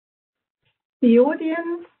The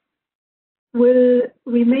audience will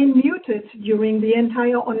remain muted during the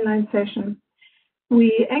entire online session.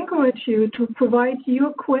 We encourage you to provide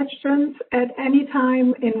your questions at any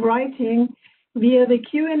time in writing via the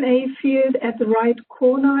Q&A field at the right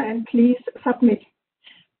corner, and please submit.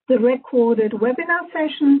 The recorded webinar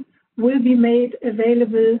session will be made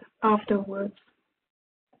available afterwards.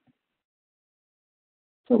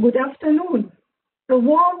 So good afternoon. A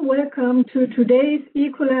warm welcome to today's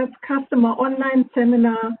Ecolab Customer Online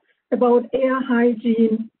Seminar about air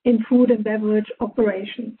hygiene in food and beverage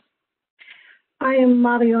operations. I am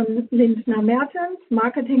Marion Lindner-Mertens,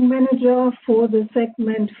 Marketing Manager for the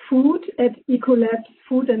segment Food at Ecolab's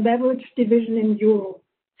Food and Beverage Division in Europe.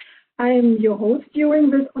 I am your host during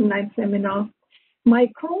this online seminar. My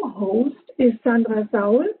co-host is Sandra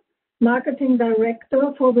Saul, Marketing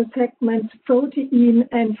Director for the segments Protein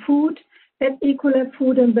and Food at Ecolab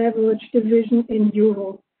Food and Beverage Division in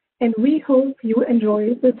Europe, and we hope you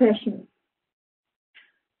enjoy the session.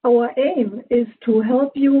 Our aim is to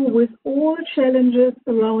help you with all challenges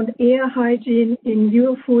around air hygiene in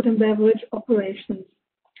your food and beverage operations.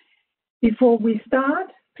 Before we start,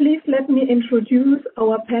 please let me introduce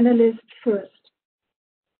our panelists first.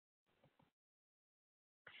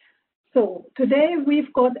 So today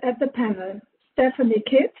we've got at the panel Stephanie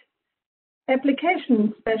Kidd,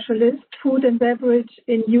 Application Specialist, Food and Beverage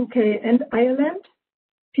in UK and Ireland,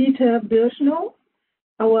 Peter Birchenough,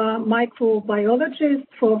 our microbiologist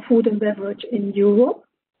for Food and Beverage in Europe,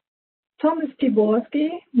 Thomas Tyborski,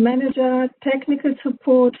 Manager, Technical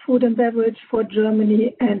Support, Food and Beverage for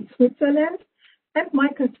Germany and Switzerland, and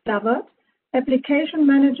Michael Stavad, Application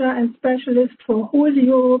Manager and Specialist for whole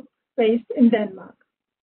Europe, based in Denmark.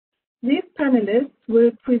 These panelists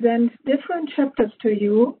will present different chapters to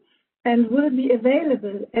you and will be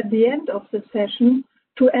available at the end of the session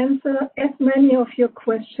to answer as many of your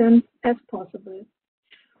questions as possible.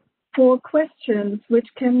 For questions which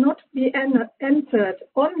cannot be answered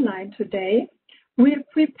online today, we'll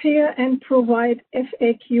prepare and provide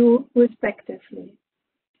FAQ respectively.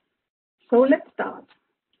 So let's start.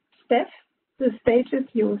 Steph, the stage is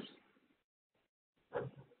yours.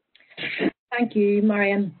 Thank you,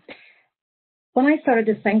 Marion. When I started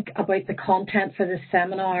to think about the content for this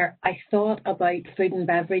seminar, I thought about food and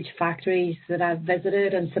beverage factories that I've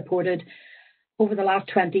visited and supported over the last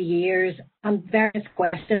 20 years and various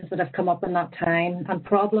questions that have come up in that time and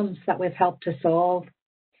problems that we've helped to solve.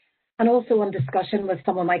 And also in discussion with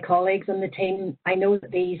some of my colleagues on the team, I know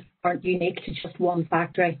that these aren't unique to just one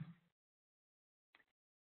factory.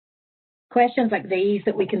 Questions like these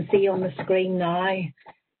that we can see on the screen now,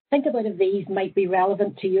 think about if these might be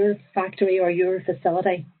relevant to your factory or your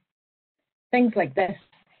facility. Things like this.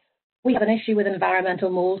 We have an issue with environmental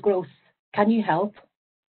mold growth. Can you help?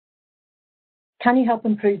 Can you help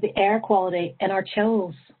improve the air quality in our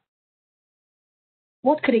chills?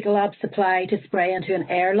 What could Ecolab supply to spray into an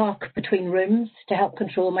airlock between rooms to help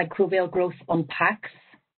control microbial growth on packs?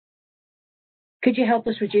 Could you help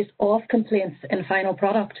us reduce off complaints in final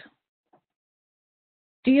product?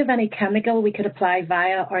 Do you have any chemical we could apply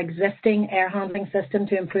via our existing air handling system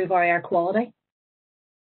to improve our air quality?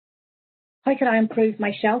 How can I improve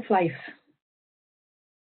my shelf life?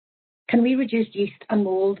 Can we reduce yeast and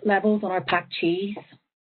mold levels on our packed cheese?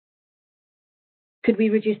 Could we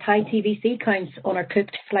reduce high TVC counts on our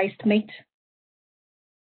cooked sliced meat?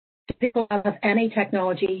 Do people have any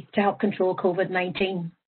technology to help control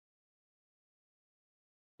COVID-19?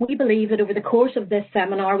 We believe that over the course of this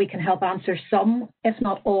seminar, we can help answer some, if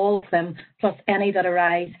not all of them, plus any that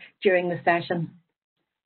arise during the session.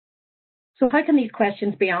 So how can these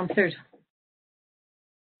questions be answered?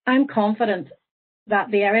 I'm confident that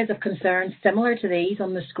the areas of concern similar to these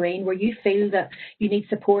on the screen where you feel that you need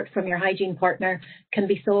support from your hygiene partner can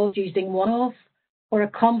be solved using one-off or a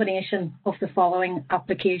combination of the following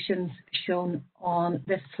applications shown on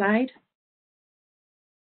this slide.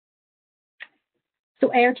 So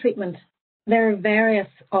air treatment, there are various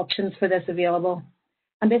options for this available,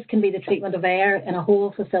 and this can be the treatment of air in a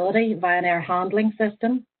whole facility via an air handling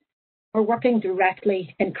system, or working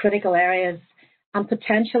directly in critical areas, and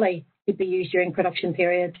potentially could be used during production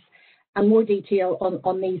periods. And more detail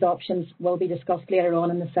on these options will be discussed later on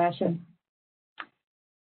in the session.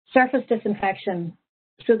 Surface disinfection.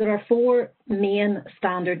 So there are 4 main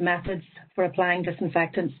standard methods for applying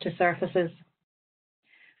disinfectants to surfaces.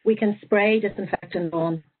 We can spray disinfectant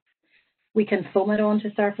on, we can foam it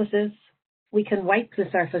onto surfaces, we can wipe the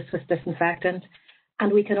surface with disinfectant,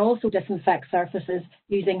 and we can also disinfect surfaces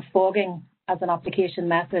using fogging as an application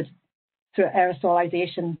method through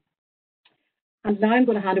aerosolization. And now I'm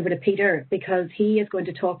going to hand over to Peter because he is going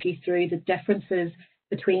to talk you through the differences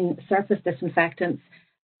between surface disinfectants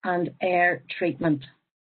and air treatment.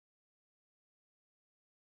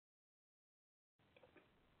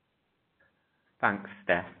 Thanks,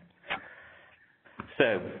 Steph.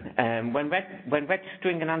 So, when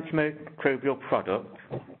registering an antimicrobial product,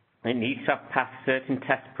 it needs to have passed certain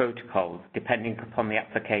test protocols depending upon the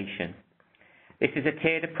application. This is a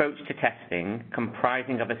tiered approach to testing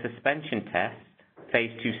comprising of a suspension test, phase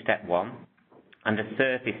 2, step 1, and a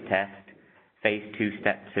surface test, phase 2,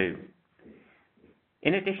 step 2.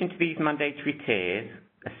 In addition to these mandatory tiers,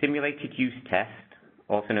 a simulated use test,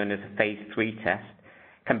 also known as a phase 3 test,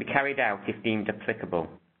 can be carried out if deemed applicable.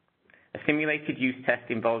 A simulated use test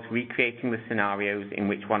involves recreating the scenarios in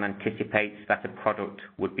which one anticipates that a product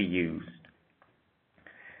would be used.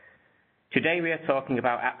 Today we are talking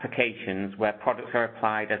about applications where products are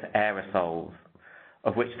applied as aerosols,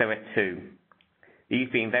 of which there are two, these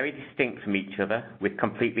being very distinct from each other with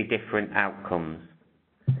completely different outcomes.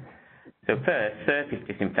 So first, surface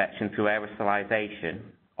disinfection through aerosolization,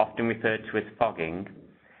 often referred to as fogging,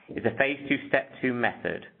 is a phase 2 step 2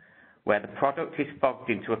 method where the product is fogged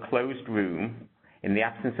into a closed room in the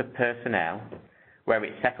absence of personnel, where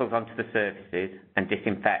it settles onto the surfaces and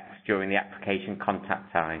disinfects during the application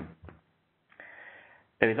contact time.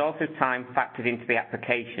 There is also time factored into the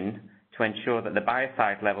application to ensure that the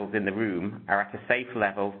biocide levels in the room are at a safe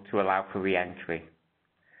level to allow for re-entry.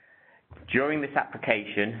 During this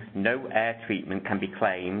application, no air treatment can be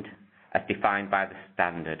claimed as defined by the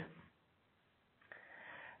standard.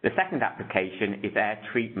 The second application is air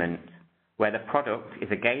treatment, where the product is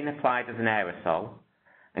again applied as an aerosol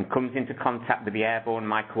and comes into contact with the airborne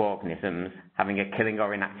microorganisms, having a killing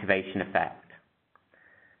or inactivation effect.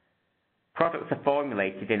 Products are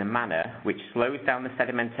formulated in a manner which slows down the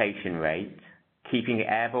sedimentation rate, keeping it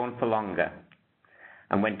airborne for longer.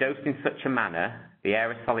 And when dosed in such a manner, the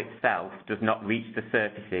aerosol itself does not reach the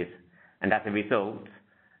surfaces, and as a result,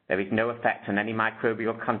 there is no effect on any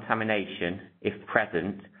microbial contamination, if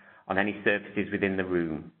present, on any surfaces within the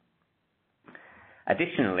room.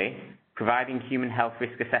 Additionally, providing human health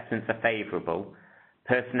risk assessments are favourable,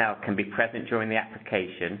 personnel can be present during the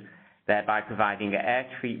application, thereby providing air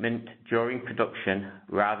treatment during production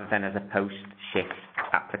rather than as a post-shift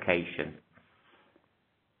application.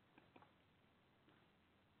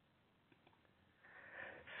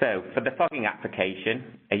 So, for the fogging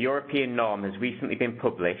application, a European norm has recently been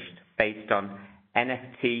published based on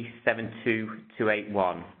NFT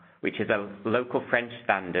 72281, which is a local French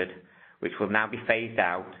standard which will now be phased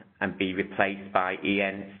out and be replaced by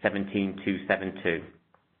EN 17272.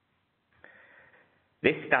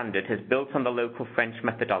 This standard has built on the local French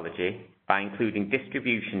methodology by including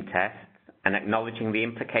distribution tests and acknowledging the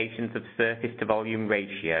implications of surface to volume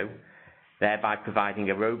ratio, thereby providing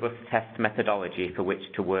a robust test methodology for which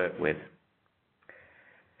to work with.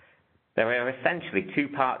 There are essentially two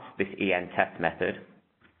parts to this EN test method.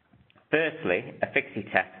 Firstly, efficacy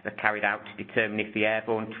tests are carried out to determine if the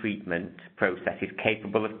airborne treatment process is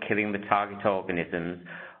capable of killing the target organisms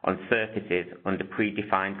on surfaces under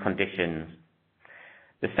predefined conditions.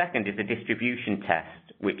 The second is a distribution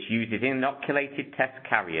test, which uses inoculated test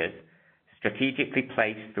carriers strategically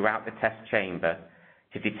placed throughout the test chamber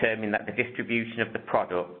to determine that the distribution of the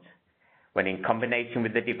product, when in combination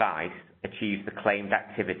with the device, achieves the claimed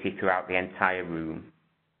activity throughout the entire room.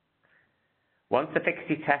 Once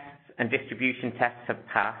efficacy tests and distribution tests have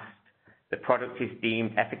passed, the product is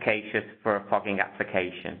deemed efficacious for a fogging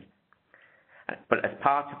application. But as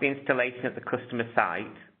part of the installation at the customer site,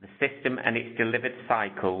 the system and its delivered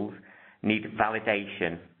cycles need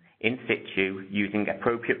validation in situ using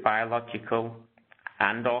appropriate biological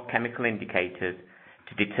and/or chemical indicators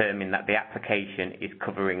to determine that the application is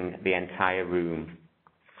covering the entire room.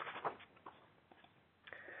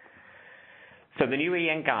 So the new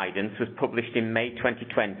EN guidance was published in May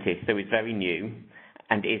 2020, so it's very new,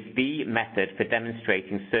 and is the method for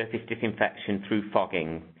demonstrating surface disinfection through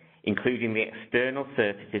fogging, including the external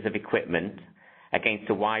surfaces of equipment against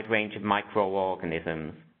a wide range of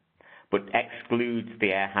microorganisms, but excludes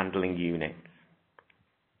the air handling units.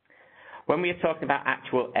 When we are talking about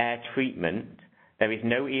actual air treatment, there is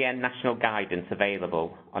no EN national guidance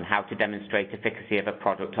available on how to demonstrate efficacy of a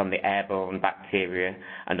product on the airborne bacteria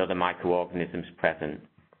and other microorganisms present.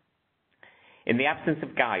 In the absence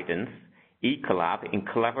of guidance, Ecolab, in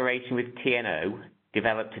collaboration with TNO,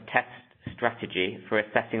 developed a test strategy for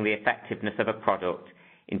assessing the effectiveness of a product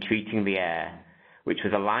in treating the air, which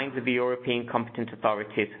was aligned with the European competent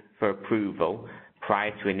authorities for approval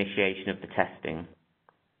prior to initiation of the testing.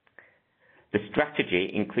 The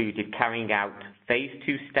strategy included carrying out phase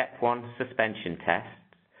 2 step 1 suspension tests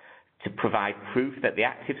to provide proof that the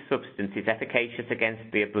active substance is efficacious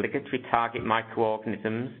against the obligatory target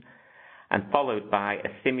microorganisms, and followed by a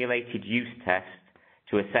simulated use test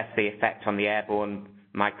to assess the effect on the airborne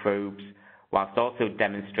microbes, whilst also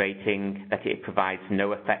demonstrating that it provides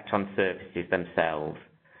no effect on surfaces themselves,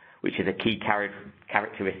 which is a key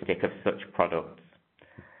characteristic of such products.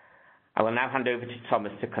 I will now hand over to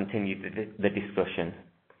Thomas to continue the discussion.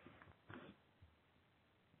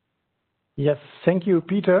 Yes, thank you,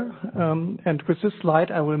 Peter. And with this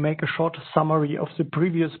slide, I will make a short summary of the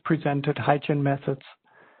previous presented hygiene methods.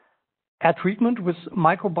 Air treatment with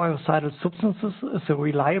microbicidal substances is a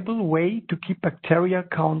reliable way to keep bacteria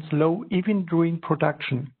counts low even during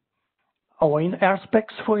production. Our air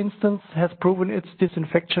specs, for instance, has proven its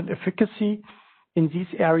disinfection efficacy in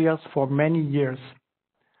these areas for many years.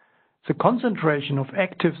 The concentration of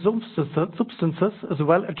active substances is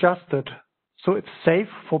well adjusted, so it's safe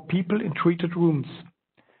for people in treated rooms.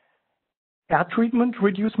 Air treatment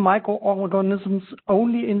reduces microorganisms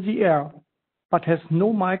only in the air, but has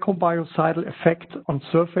no microbiocidal effect on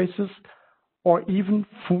surfaces or even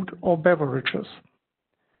food or beverages.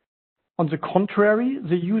 On the contrary,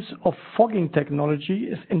 the use of fogging technology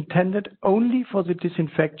is intended only for the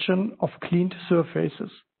disinfection of cleaned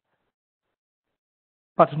surfaces,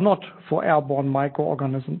 but not for airborne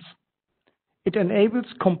microorganisms. It enables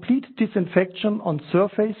complete disinfection on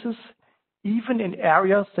surfaces, even in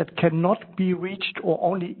areas that cannot be reached or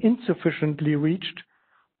only insufficiently reached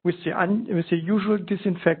with the usual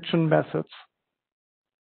disinfection methods.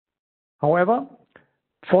 However,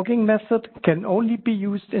 fogging method can only be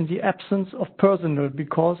used in the absence of personnel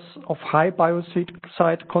because of high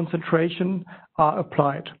biocide concentration are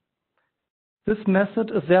applied. This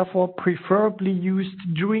method is therefore preferably used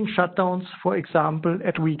during shutdowns, for example,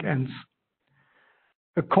 at weekends.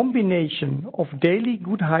 A combination of daily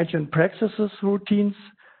good hygiene practices routines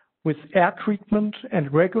with air treatment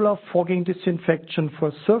and regular fogging disinfection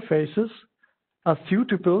for surfaces are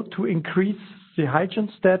suitable to increase the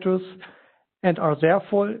hygiene status and are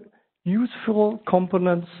therefore useful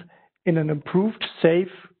components in an improved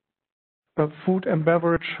safe food and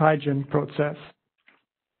beverage hygiene process.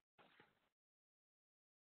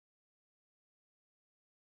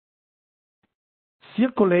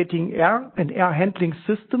 Circulating air and air handling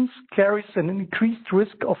systems carries an increased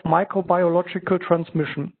risk of microbiological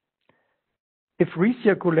transmission. If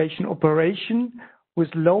recirculation operation with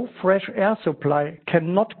low fresh air supply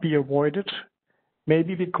cannot be avoided,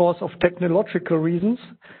 maybe because of technological reasons,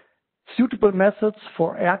 suitable methods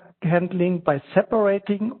for air handling by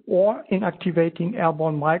separating or inactivating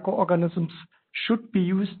airborne microorganisms should be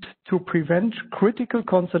used to prevent critical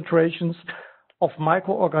concentrations of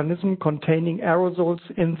microorganisms containing aerosols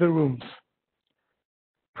in the rooms.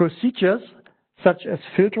 Procedures such as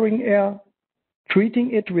filtering air,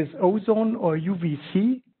 treating it with ozone or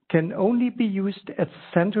UVC can only be used at a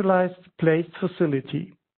centralized placed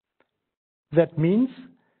facility. That means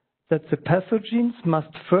that the pathogens must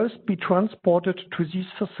first be transported to these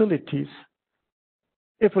facilities.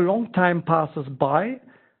 If a long time passes by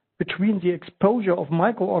between the exposure of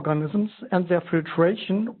microorganisms and their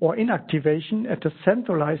filtration or inactivation at a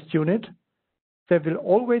centralized unit, there will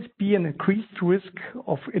always be an increased risk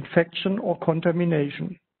of infection or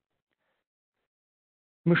contamination.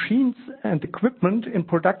 Machines and equipment in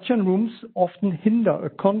production rooms often hinder a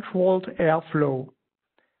controlled airflow.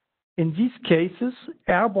 In these cases,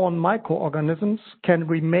 airborne microorganisms can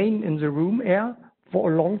remain in the room air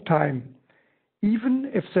for a long time,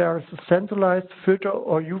 even if there is a centralized filter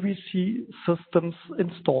or UVC systems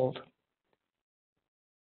installed.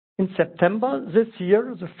 In September this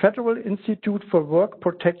year, the Federal Institute for Work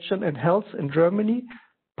Protection and Health in Germany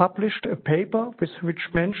published a paper which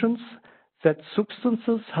mentions that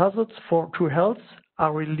substances hazards to health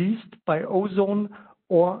are released by ozone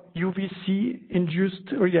or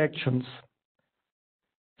UVC-induced reactions.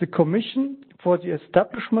 The Commission for the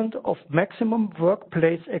Establishment of Maximum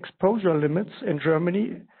Workplace Exposure Limits in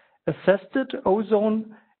Germany assessed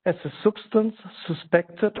ozone as a substance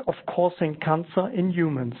suspected of causing cancer in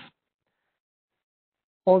humans.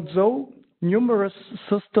 Although numerous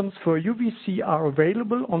systems for UVC are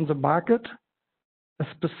available on the market, a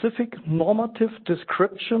specific normative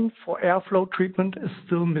description for airflow treatment is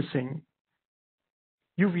still missing.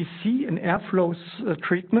 UVC in airflow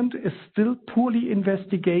treatment is still poorly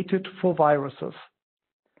investigated for viruses.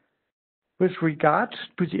 With regard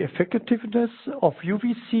to the effectiveness of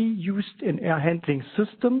UVC used in air handling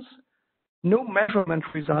systems, no measurement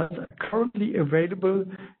results are currently available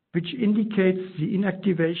which indicates the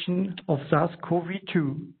inactivation of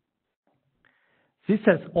SARS-CoV-2. This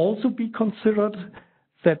has also been considered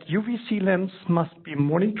that UVC lamps must be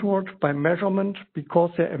monitored by measurement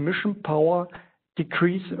because their emission power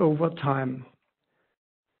decreases over time.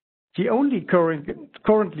 The only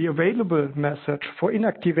currently available method for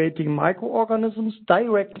inactivating microorganisms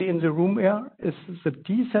directly in the room air is the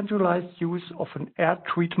decentralized use of an air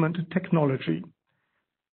treatment technology.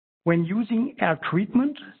 When using air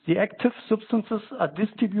treatment, the active substances are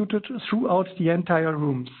distributed throughout the entire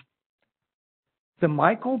rooms. The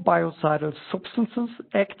microbiocidal substances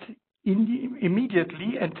act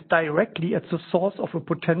immediately and directly at the source of a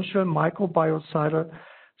potential microbiocidal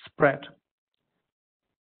spread.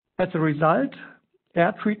 As a result,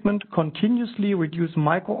 air treatment continuously reduces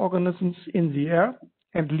microorganisms in the air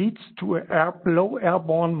and leads to low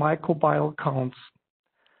airborne microbial counts.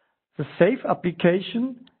 The safe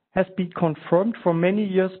application has been confirmed for many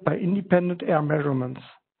years by independent air measurements.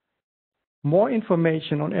 More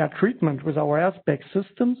information on air treatment with our airspec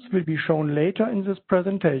systems will be shown later in this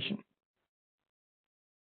presentation.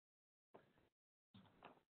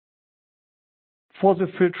 For the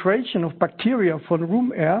filtration of bacteria from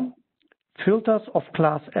room air, filters of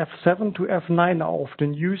class F7 to F9 are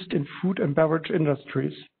often used in food and beverage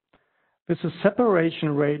industries. With a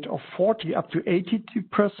separation rate of 40 up to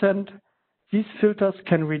 82%, these filters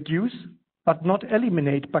can reduce but not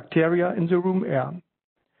eliminate bacteria in the room air.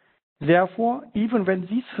 Therefore, even when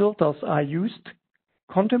these filters are used,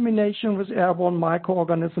 contamination with airborne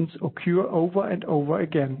microorganisms occur over and over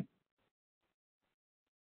again.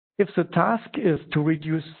 If the task is to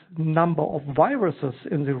reduce the number of viruses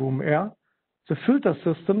in the room air, the filter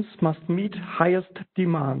systems must meet highest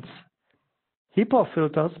demands. HEPA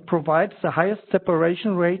filters provide the highest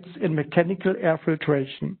separation rates in mechanical air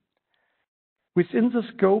filtration. Within the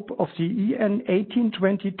scope of the EN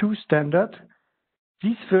 1822 standard,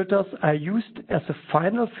 these filters are used as a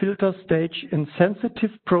final filter stage in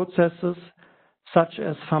sensitive processes such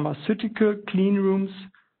as pharmaceutical clean rooms,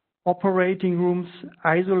 operating rooms,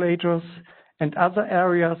 isolators, and other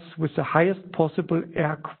areas with the highest possible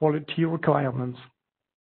air quality requirements.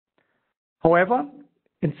 However,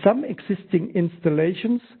 in some existing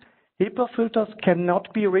installations, HEPA filters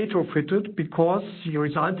cannot be retrofitted because the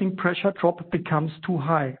resulting pressure drop becomes too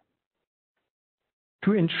high.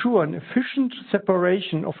 To ensure an efficient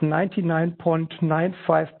separation of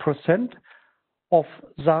 99.95% of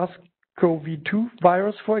SARS-CoV-2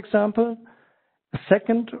 virus, for example, a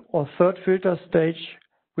second or third filter stage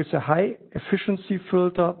with a high efficiency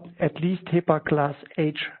filter, at least HEPA class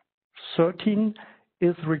H13,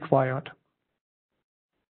 is required.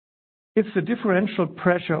 If the differential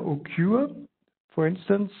pressure occurs, for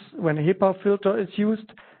instance, when a HEPA filter is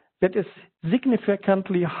used, that is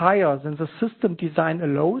significantly higher than the system design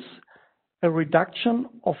allows, a reduction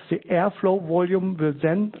of the airflow volume will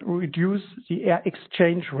then reduce the air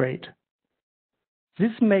exchange rate.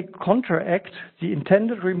 This may counteract the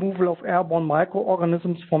intended removal of airborne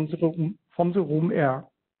microorganisms from the room air.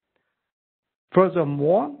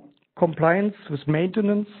 Furthermore, compliance with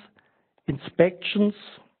maintenance, inspections,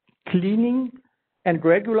 cleaning, and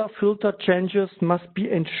regular filter changes must be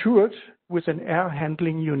ensured within air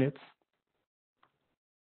handling units.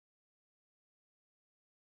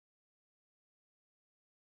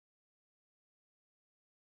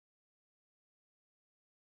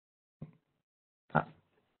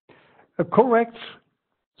 A correct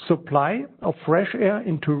supply of fresh air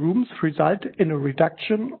into rooms results in a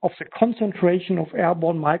reduction of the concentration of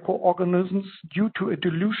airborne microorganisms due to a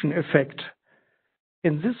dilution effect.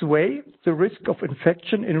 In this way, the risk of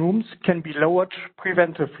infection in rooms can be lowered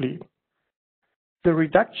preventively. The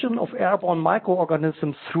reduction of airborne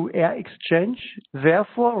microorganisms through air exchange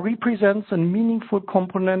therefore represents a meaningful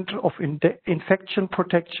component of infection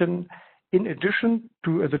protection in addition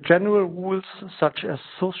to the general rules such as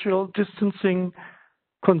social distancing,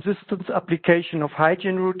 consistent application of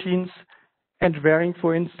hygiene routines, and wearing,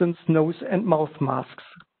 for instance, nose and mouth masks.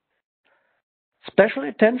 Special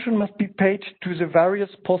attention must be paid to the various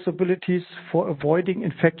possibilities for avoiding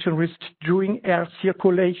infection risks during air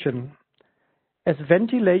circulation, as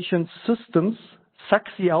ventilation systems suck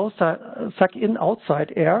in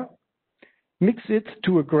outside air, mix it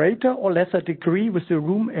to a greater or lesser degree with the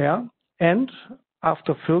room air, and,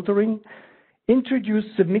 after filtering, introduce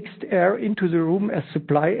the mixed air into the room as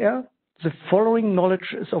supply air. The following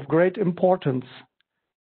knowledge is of great importance.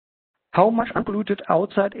 How much unpolluted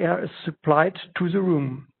outside air is supplied to the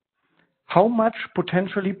room? How much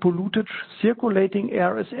potentially polluted circulating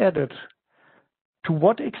air is added? To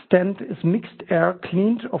what extent is mixed air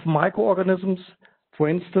cleaned of microorganisms, for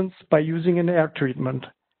instance, by using an air treatment?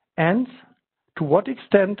 And to what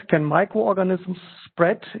extent can microorganisms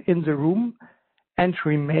spread in the room and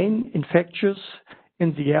remain infectious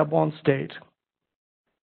in the airborne state.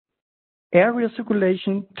 Air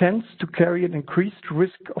recirculation tends to carry an increased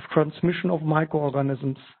risk of transmission of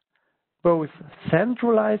microorganisms. Both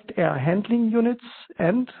centralized air handling units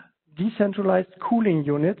and decentralized cooling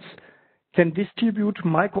units can distribute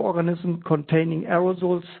microorganisms containing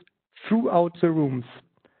aerosols throughout the rooms.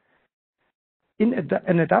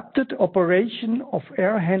 An adapted operation of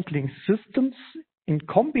air handling systems in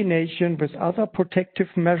combination with other protective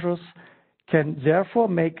measures can therefore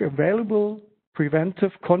make available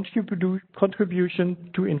preventive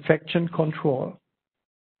contribution to infection control.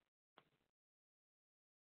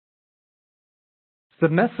 The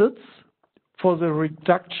methods for the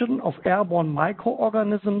reduction of airborne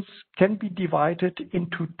microorganisms can be divided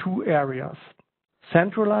into two areas: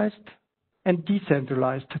 centralized and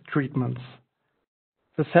decentralized treatments.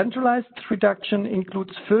 The centralized reduction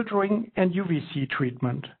includes filtering and UVC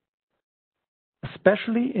treatment.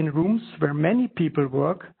 Especially in rooms where many people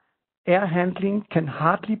work, air handling can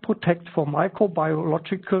hardly protect for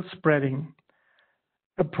microbiological spreading.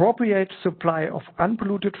 Appropriate supply of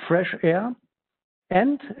unpolluted fresh air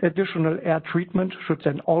and additional air treatment should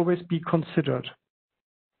then always be considered.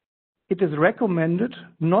 It is recommended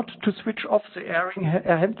not to switch off the air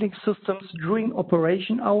handling systems during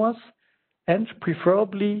operation hours and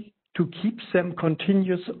preferably to keep them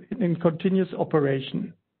in continuous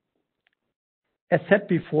operation. As said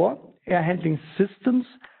before, air handling systems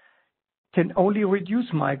can only reduce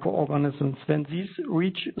microorganisms when these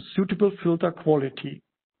reach suitable filter quality.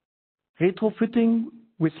 Retrofitting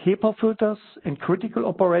with HEPA filters in critical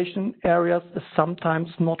operation areas is sometimes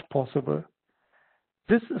not possible.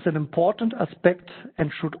 This is an important aspect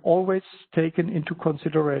and should always be taken into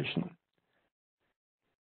consideration.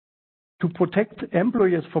 To protect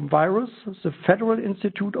employees from virus, the Federal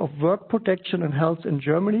Institute of Work Protection and Health in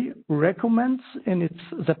Germany recommends in its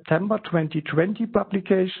September 2020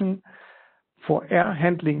 publication for air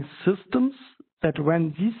handling systems that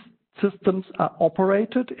when these systems are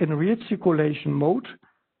operated in recirculation mode,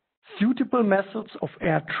 suitable methods of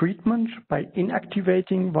air treatment by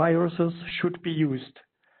inactivating viruses should be used,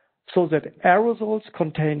 so that aerosols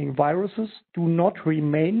containing viruses do not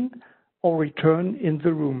remain or return in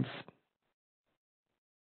the rooms.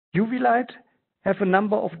 UV light have a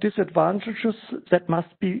number of disadvantages that must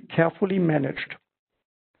be carefully managed.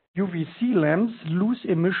 UVC lamps lose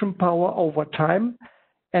emission power over time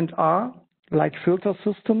and are, like filter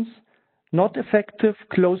systems, not effective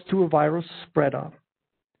close to a virus spreader.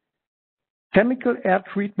 Chemical air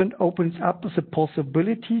treatment opens up the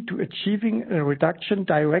possibility to achieving a reduction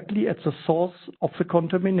directly at the source of the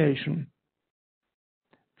contamination.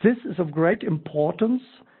 This is of great importance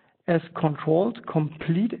as controlled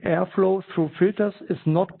complete airflow through filters is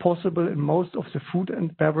not possible in most of the food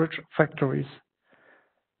and beverage factories.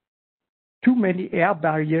 Too many air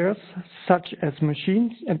barriers, such as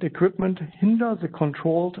machines and equipment, hinder the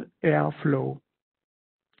controlled airflow.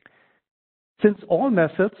 Since all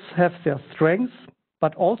methods have their strengths,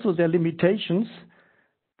 but also their limitations,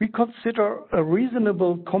 we consider a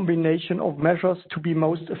reasonable combination of measures to be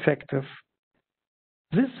most effective.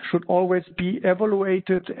 This should always be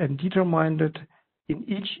evaluated and determined in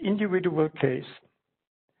each individual case.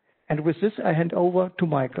 And with this, I hand over to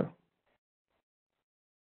Michael.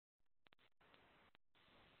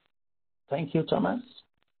 Thank you, Thomas.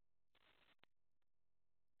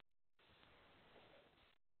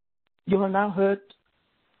 You have now heard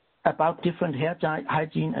about different hair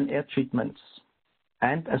hygiene and air treatments.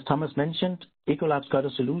 And as Thomas mentioned, Ecolab's got a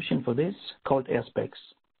solution for this called AirSpex.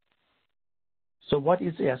 So what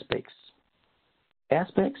is AirSpex?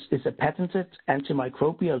 AirSpex is a patented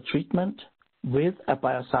antimicrobial treatment with a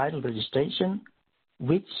biocidal registration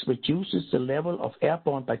which reduces the level of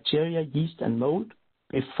airborne bacteria, yeast and mold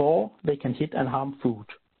before they can hit and harm food.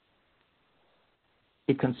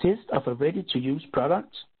 It consists of a ready-to-use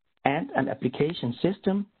product and an application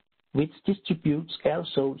system which distributes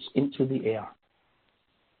aerosols into the air.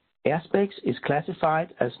 AirSpex is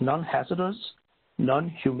classified as non-hazardous,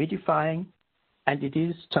 non-humidifying, and it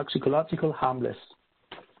is toxicologically harmless.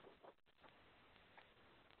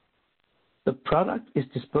 The product is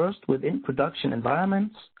dispersed within production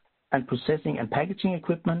environments and processing and packaging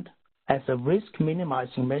equipment as a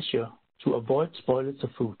risk-minimizing measure to avoid spoilage of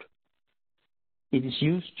food. It is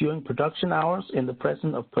used during production hours in the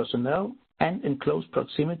presence of personnel and in close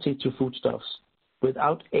proximity to foodstuffs,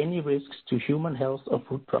 without any risks to human health or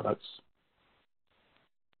food products.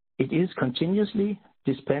 It is continuously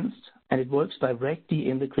dispensed and it works directly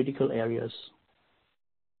in the critical areas.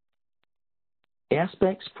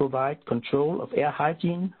 AirSpex provide control of air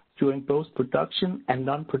hygiene during both production and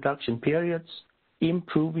non-production periods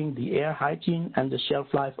improving the air hygiene and the shelf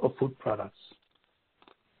life of food products.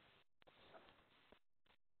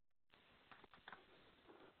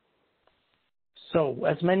 So,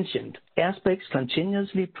 as mentioned, Airspex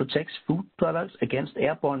continuously protects food products against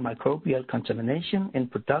airborne microbial contamination in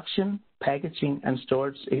production, packaging, and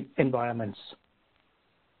storage environments.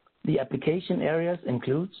 The application areas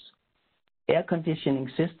includes air conditioning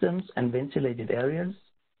systems and ventilated areas,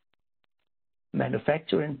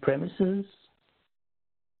 manufacturing premises,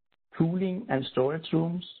 cooling and storage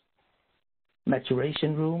rooms,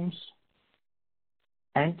 maturation rooms,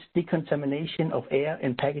 and decontamination of air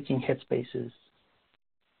in packaging headspaces.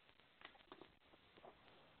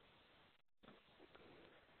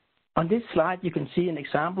 On this slide, you can see an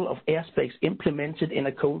example of Airspex implemented in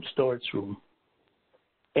a cold storage room.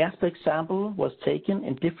 Airspex sample was taken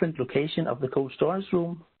in different locations of the cold storage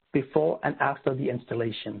room before and after the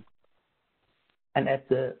installation. And at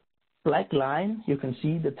the black line, you can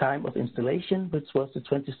see the time of installation, which was the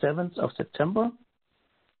 27th of September.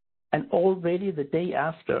 And already the day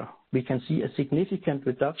after, we can see a significant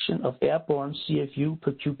reduction of airborne CFU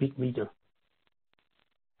per cubic meter.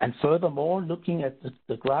 And furthermore, looking at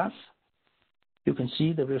the graph, you can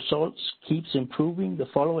see the results keeps improving the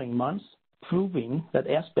following months, proving that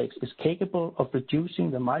Airspex is capable of reducing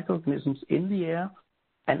the microorganisms in the air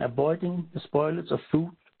and avoiding the spoilage of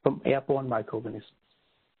food from airborne microorganisms.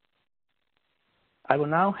 I will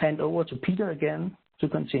now hand over to Peter again to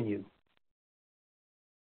continue.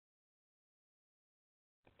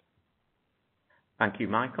 Thank you,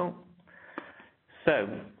 Michael. So,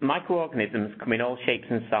 microorganisms come in all shapes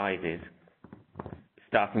and sizes,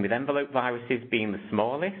 starting with envelope viruses being the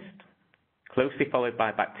smallest, closely followed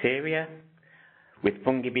by bacteria, with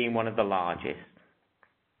fungi being one of the largest.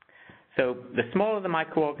 So, the smaller the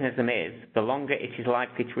microorganism is, the longer it is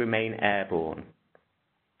likely to remain airborne.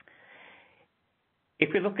 If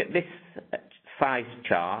we look at this size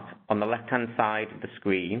chart on the left-hand side of the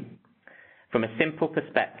screen, from a simple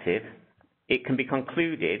perspective, it can be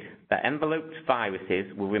concluded that enveloped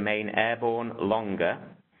viruses will remain airborne longer,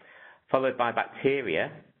 followed by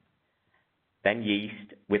bacteria, then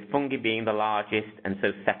yeast, with fungi being the largest and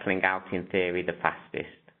so settling out in theory the fastest.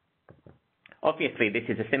 Obviously, this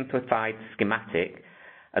is a simplified schematic,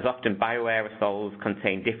 as often bioaerosols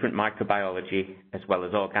contain different microbiology as well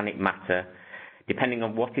as organic matter, depending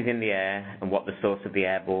on what is in the air and what the source of the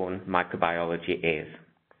airborne microbiology is.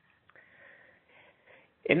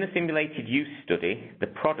 In the simulated use study, the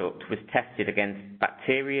product was tested against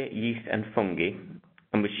bacteria, yeast and fungi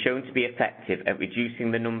and was shown to be effective at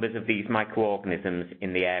reducing the numbers of these microorganisms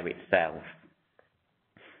in the air itself.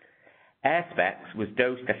 Airspex was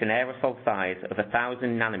dosed at an aerosol size of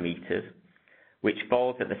 1,000 nanometers, which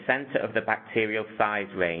falls at the center of the bacterial size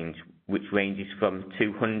range, which ranges from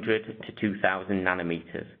 200 to 2,000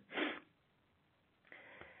 nanometers.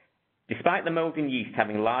 Despite the mold and yeast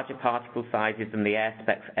having larger particle sizes than the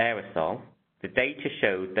Airspex aerosol, the data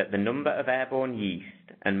showed that the number of airborne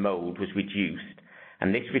yeast and mold was reduced,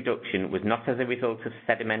 and this reduction was not as a result of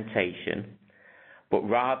sedimentation, but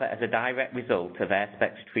rather as a direct result of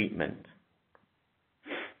Airspex treatment.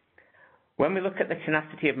 When we look at the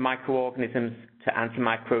tenacity of microorganisms to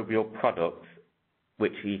antimicrobial products,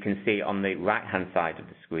 which you can see on the right-hand side of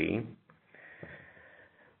the screen,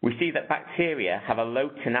 we see that bacteria have a low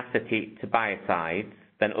tenacity to biocides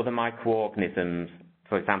than other microorganisms,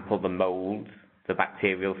 for example, the molds, the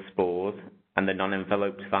bacterial spores, and the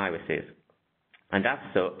non-enveloped viruses. And as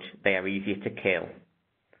such, they are easier to kill.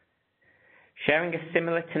 Sharing a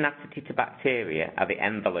similar tenacity to bacteria are the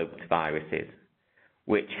enveloped viruses,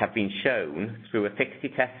 which have been shown through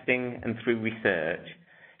efficacy testing and through research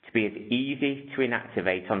to be as easy to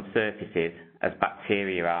inactivate on surfaces as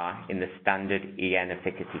bacteria are in the standard EN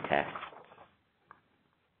efficacy test.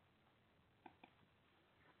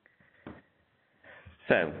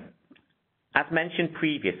 So, as mentioned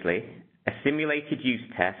previously, a simulated use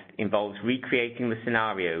test involves recreating the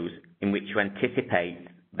scenarios in which you anticipate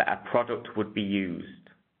that a product would be used.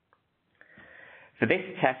 For this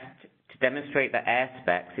test, to demonstrate that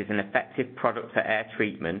Airspex is an effective product for air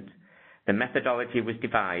treatment, the methodology was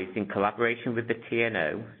devised in collaboration with the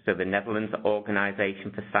TNO, so the Netherlands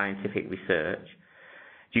Organisation for Scientific Research,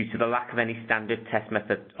 due to the lack of any standard test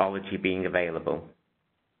methodology being available.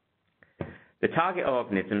 The target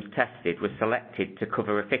organisms tested were selected to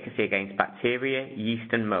cover efficacy against bacteria,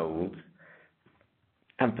 yeast and molds,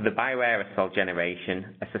 and for the bioaerosol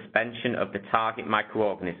generation, a suspension of the target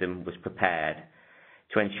microorganism was prepared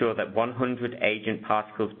to ensure that 100 agent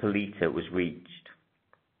particles per litre was reached.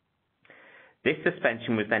 This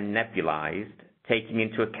suspension was then nebulized, taking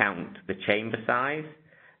into account the chamber size,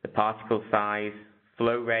 the particle size,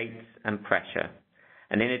 flow rates, and pressure.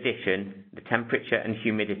 And in addition, the temperature and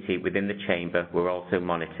humidity within the chamber were also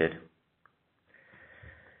monitored.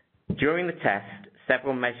 During the test,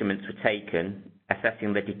 several measurements were taken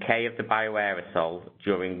assessing the decay of the bioaerosol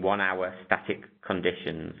during 1 hour static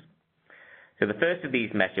conditions. So the first of these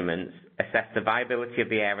measurements assessed the viability of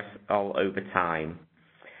the aerosol over time,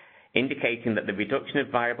 indicating that the reduction of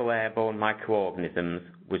viable airborne microorganisms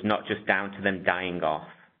was not just down to them dying off.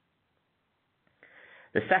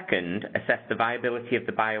 The second assessed the viability of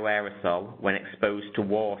the bioaerosol when exposed to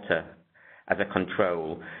water as a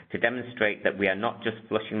control to demonstrate that we are not just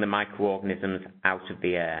flushing the microorganisms out of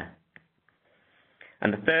the air.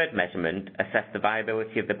 And the third measurement assessed the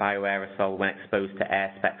viability of the bioaerosol when exposed to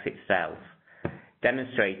air specs itself,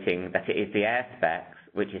 demonstrating that it is the air specs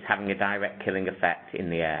which is having a direct killing effect in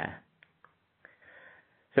the air.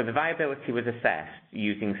 So the viability was assessed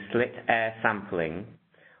using slit air sampling,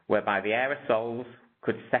 whereby the aerosols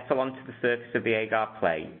could settle onto the surface of the agar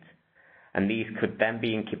plate, and these could then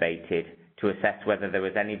be incubated to assess whether there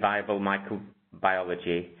was any viable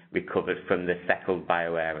microbiology recovered from the settled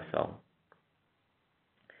bioaerosol.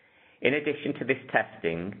 In addition to this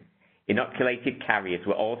testing, inoculated carriers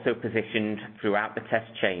were also positioned throughout the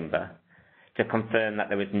test chamber to confirm that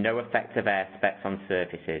there was no effect of air specs on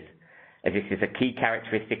surfaces, as this is a key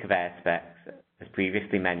characteristic of air specs, as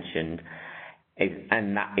previously mentioned,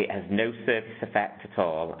 and that it has no surface effect at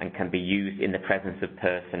all and can be used in the presence of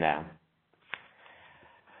personnel.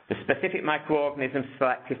 The specific microorganisms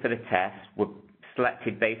selected for the test were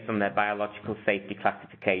selected based on their biological safety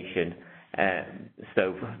classification,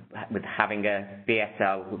 so with having a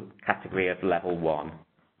BSL category of level 1.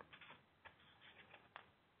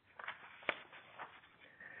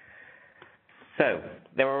 So,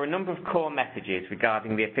 there are a number of core messages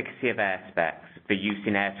regarding the efficacy of air specs for use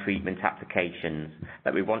in air treatment applications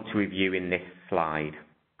that we want to review in this slide.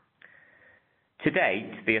 To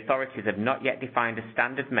date, the authorities have not yet defined a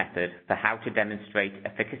standard method for how to demonstrate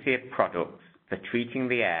efficacy of products for treating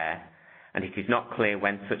the air, and it is not clear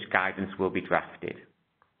when such guidance will be drafted.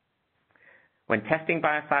 When testing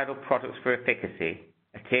biocidal products for efficacy,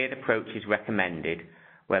 a tiered approach is recommended,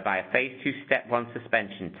 whereby a Phase 2 Step 1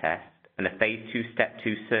 suspension test and a Phase 2 Step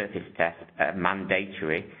 2 surface test are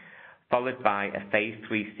mandatory, followed by a Phase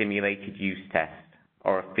 3 simulated use test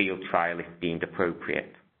or a field trial if deemed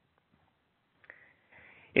appropriate.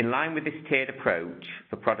 In line with this tiered approach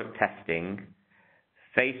for product testing,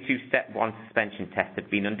 Phase 2 Step 1 suspension tests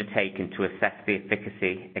have been undertaken to assess the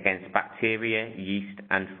efficacy against bacteria, yeast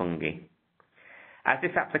and fungi. As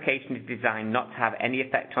this application is designed not to have any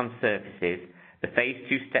effect on surfaces, the Phase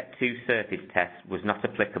 2 Step 2 surface test was not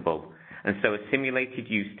applicable, and so a simulated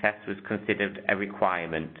use test was considered a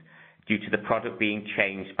requirement due to the product being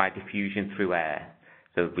changed by diffusion through air.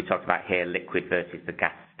 So we talked about here liquid versus the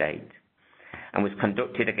gas state, and was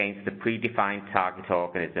conducted against the predefined target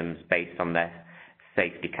organisms based on their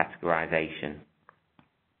safety categorization.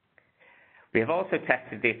 We have also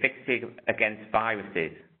tested the efficacy against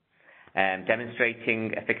viruses,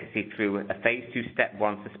 demonstrating efficacy through a Phase 2 Step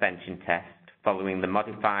 1 suspension test following the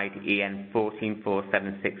modified EN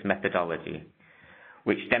 14476 methodology,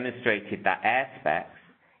 which demonstrated that air specs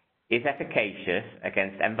is efficacious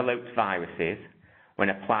against enveloped viruses when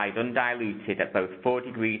applied undiluted at both 4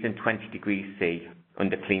 degrees and 20 degrees C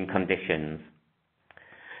under clean conditions.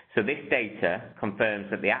 So this data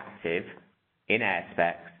confirms that the active in air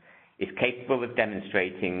specs is capable of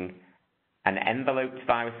demonstrating an enveloped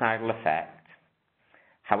virucidal effect.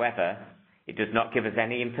 However, it does not give us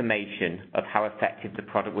any information of how effective the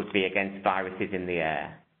product would be against viruses in the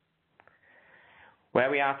air. Where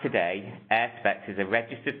we are today, air specs is a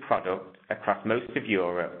registered product across most of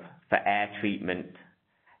Europe for air treatment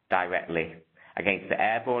directly against the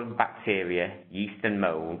airborne bacteria, yeast and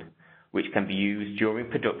mold, which can be used during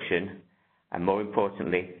production and, more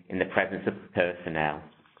importantly, in the presence of personnel.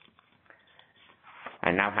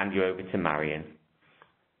 I now hand you over to Marion.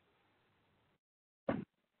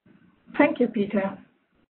 Thank you, Peter.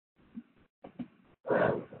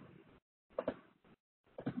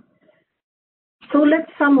 So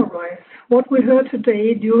let's summarize what we heard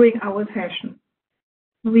today during our session.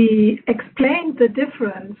 We explained the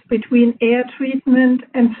difference between air treatment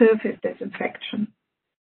and surface disinfection.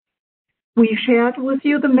 We shared with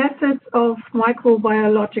you the methods of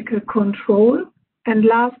microbiological control, and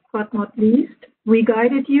last but not least, we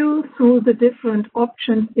guided you through the different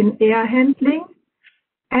options in air handling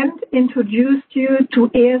and introduced you to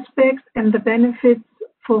air specs and the benefits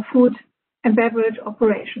for food and beverage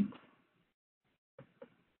operations.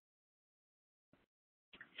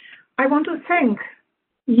 I want to thank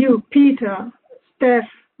you, Peter, Steph,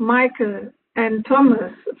 Michael, and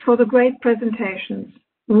Thomas for the great presentations.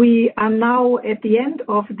 We are now at the end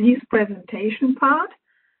of this presentation part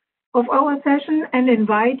of our session and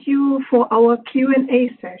invite you for our Q&A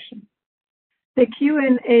session. The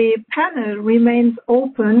Q&A panel remains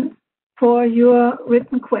open for your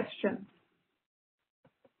written questions.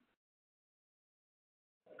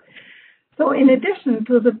 So in addition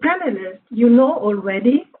to the panelists you know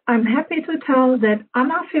already, I'm happy to tell that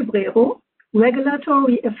Anna Febrero,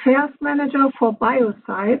 Regulatory Affairs Manager for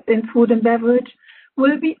Biocides in Food and Beverage,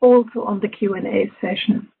 will be also on the Q&A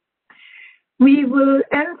session. We will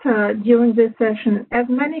answer during this session as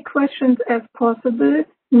many questions as possible,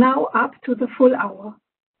 now up to the full hour.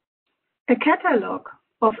 A catalog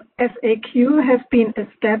of FAQ has been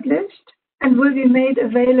established and will be made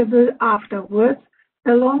available afterwards,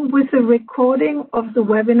 along with a recording of the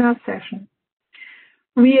webinar session.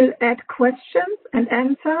 We'll add questions and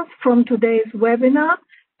answers from today's webinar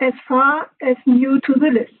as far as new to the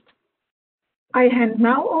list. I hand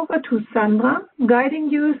now over to Sandra, guiding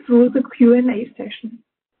you through the Q&A session.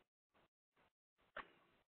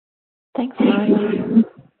 Thanks, Maria.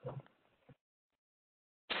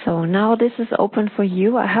 So now this is open for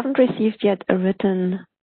you. I haven't received yet a written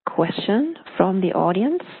question from the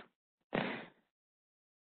audience.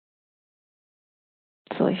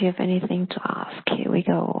 So if you have anything to ask, here we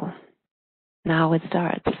go. Now it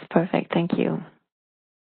starts. Perfect. Thank you.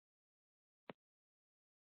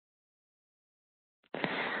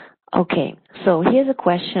 Okay, so here's a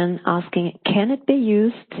question asking, can it be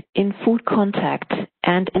used in food contact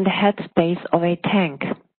and in the headspace of a tank?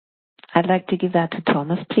 I'd like to give that to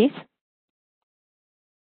Thomas, please.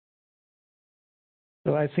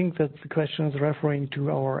 So I think that the question is referring to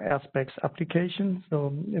our Airspecs application. So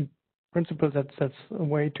in principle, that's a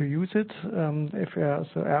way to use it. If there's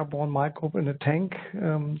an airborne microbe in a tank,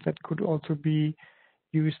 that could also be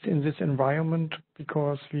used in this environment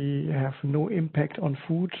because we have no impact on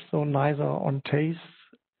food, so neither on taste,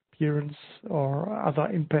 appearance, or other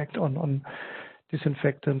impact on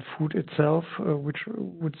disinfectant food itself, which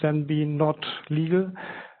would then be not legal.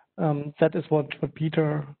 That is what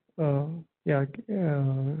Peter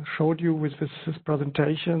showed you with this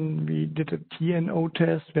presentation. We did a TNO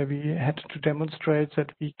test where we had to demonstrate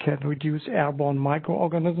that we can reduce airborne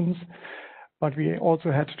microorganisms, but we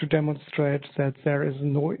also had to demonstrate that there is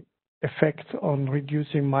no effect on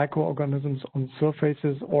reducing microorganisms on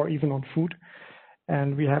surfaces or even on food.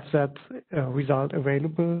 And we have that result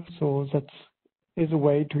available. So that is a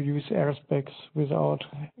way to use Airspecs without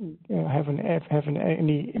having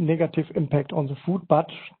any negative impact on the food, but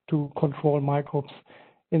to control microbes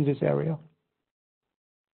in this area.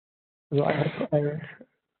 So I hope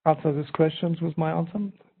I answer these questions with my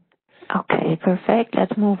answer. Okay, perfect.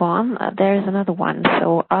 Let's move on. There is another one.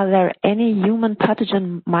 So are there any human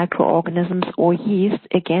pathogen microorganisms or yeast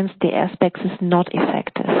against the Airspecs is not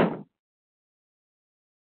effective?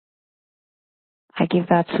 I give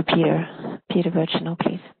that to Peter Birchenough,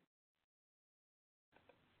 please.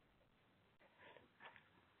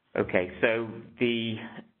 Okay, so the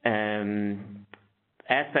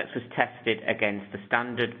Airspecs was tested against the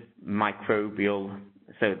standard microbial,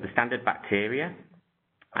 so the standard bacteria,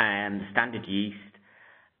 and the standard yeast,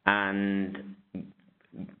 and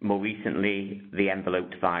more recently the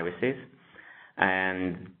enveloped viruses.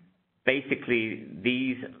 And basically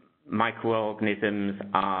these microorganisms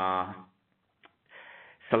are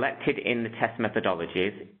selected in the test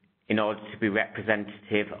methodologies in order to be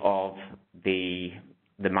representative of the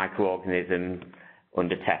microorganism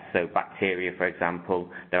under test. So bacteria, for example,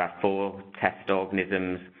 there are 4 test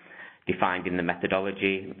organisms defined in the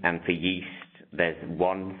methodology, and for yeast there's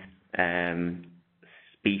 1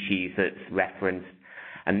 species that's referenced,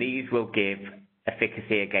 and these will give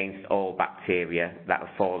efficacy against all bacteria that are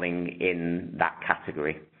falling in that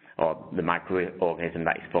category, or the microorganism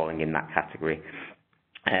that is falling in that category.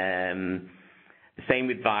 The same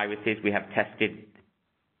with viruses. We have tested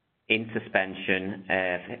in suspension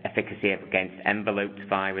efficacy against enveloped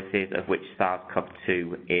viruses, of which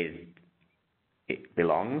SARS-CoV-2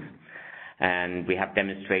 belongs. And we have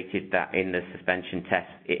demonstrated that in the suspension test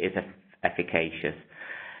it is efficacious.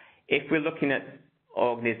 If we're looking at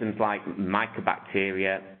organisms like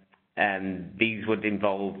mycobacteria, these would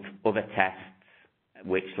involve other tests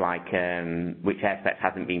which Airspecs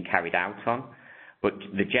hasn't been carried out on. But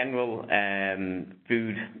the general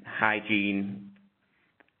food hygiene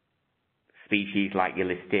species like your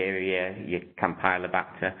Listeria, your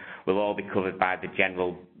Campylobacter will all be covered by the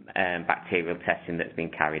general bacterial testing that's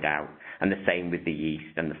been carried out, and the same with the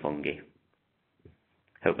yeast and the fungi.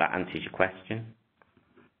 Hope that answers your question.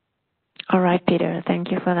 All right, Peter,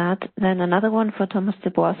 thank you for that. Then another one for Thomas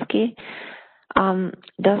Tyborski.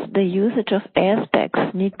 Does the usage of air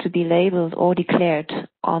specs need to be labeled or declared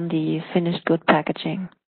on the finished good packaging?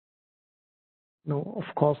 No,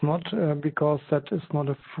 of course not, because that is not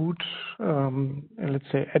a food, let's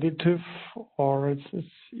say, additive, or it's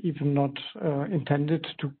even not intended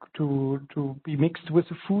to be mixed with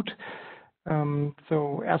the food.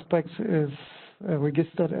 So aspects is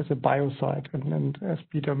registered as a biocide, and as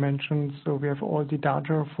Peter mentioned, so we have all the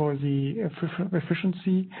data for the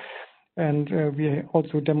efficiency, and we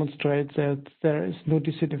also demonstrate that there is no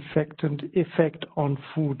disinfectant effect on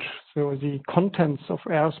food. So the contents of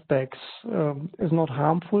air specs is not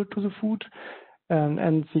harmful to the food,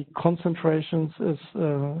 and the concentrations is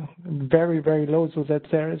very, very low, so that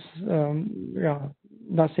there is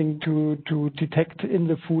nothing to detect in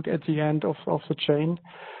the food at the end of the chain,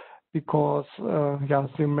 because the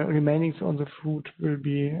remainings on the food will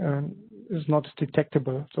be is not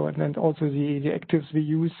detectable. So, and then also the actives we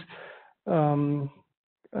use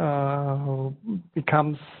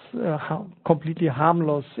becomes completely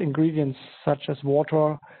harmless ingredients such as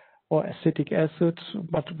water or acetic acid,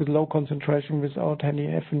 but with low concentration without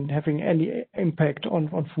having any impact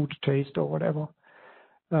on food taste or whatever.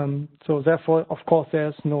 So therefore, of course,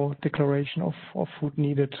 there's no declaration of food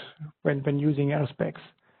needed when using air specs.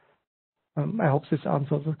 I hope this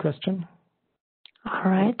answers the question. All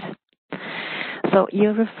right. So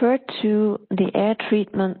you referred to the air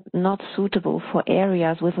treatment not suitable for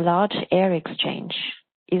areas with large air exchange.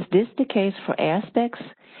 Is this the case for air specs?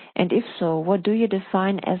 And if so, what do you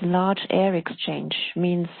define as large air exchange?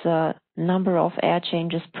 Means number of air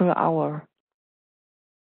changes per hour.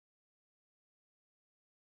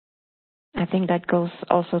 I think that goes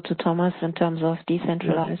also to Thomas in terms of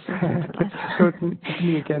decentralized. So it's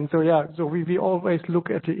me again. So yeah, so we always look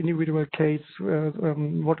at the individual case.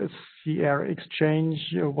 What is the air exchange?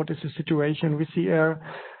 What is the situation with the air?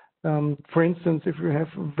 For instance, if you have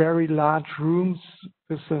very large rooms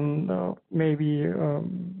with maybe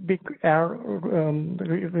big air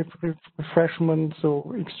refreshment,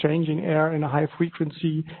 so exchanging air in a high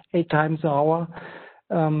frequency 8 times an hour,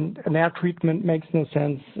 an air treatment makes no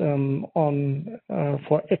sense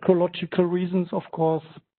for ecological reasons, of course.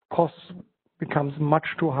 Cost becomes much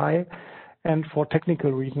too high, and for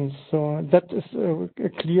technical reasons. So that is a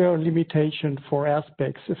clear limitation for air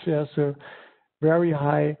specs. If there's a very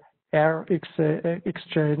high air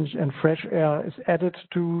exchange and fresh air is added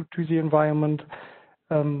to the environment,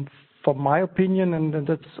 from my opinion, and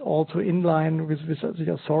that's also in line with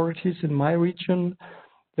the authorities in my region,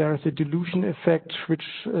 there is a dilution effect which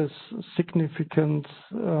is significant,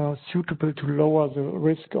 suitable to lower the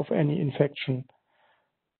risk of any infection.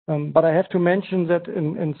 But I have to mention that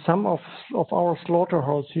in some of our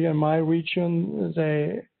slaughterhouses here in my region,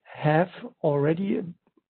 they have already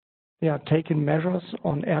taken measures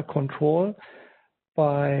on air control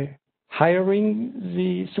by hiring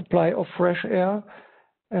the supply of fresh air.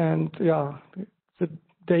 And the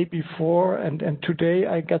day before and today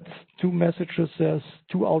I got 2 messages. There's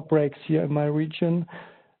 2 outbreaks here in my region.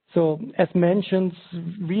 So as mentioned,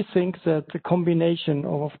 we think that the combination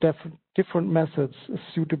of different methods is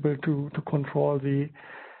suitable to control the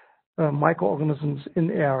microorganisms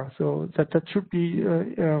in air. So that should be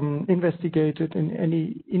investigated in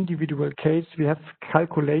any individual case. We have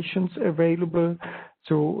calculations available.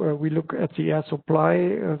 So we look at the air supply,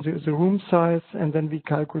 the room size, and then we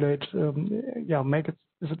calculate,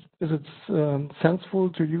 is it sensible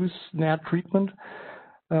to use an air treatment,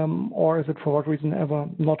 or is it for what reason ever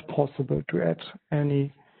not possible to add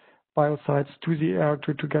any biocides to the air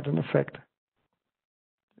to get an effect?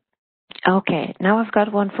 Okay, now I've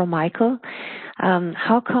got one from Michael.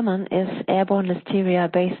 How common is airborne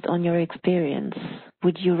listeria based on your experience?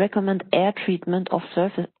 Would you recommend air treatment or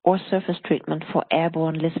surface treatment for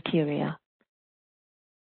airborne listeria?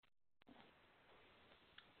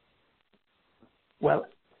 Well,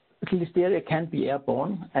 listeria can be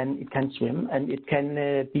airborne, and it can swim, and it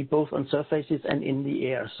can be both on surfaces and in the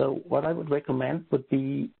air. So what I would recommend would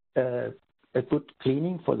be a good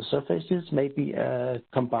cleaning for the surfaces, maybe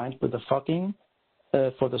combined with a fogging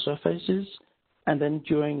for the surfaces, and then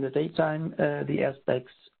during the daytime, the air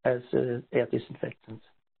specs as air disinfectant.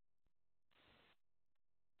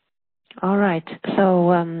 All right.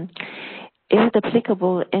 So is it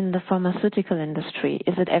applicable in the pharmaceutical industry?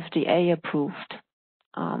 Is it FDA approved?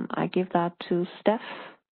 I give that to Steph.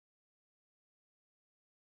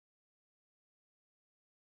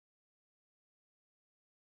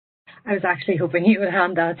 I was actually hoping you would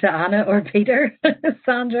hand that to Anna or Peter,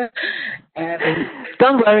 Sandra.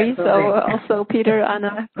 Don't worry. So also Peter,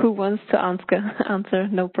 Anna, who wants to answer,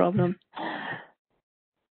 no problem.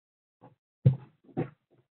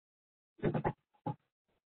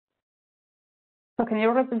 So can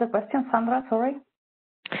you repeat the question, Sandra? Sorry.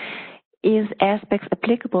 Is Airspex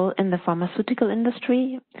applicable in the pharmaceutical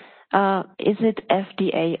industry? Is it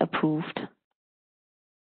FDA approved?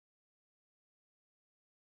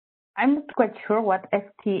 I'm not quite sure what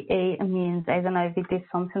FDA means. I don't know if it is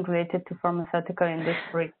something related to pharmaceutical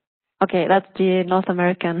industry. Okay, that's the North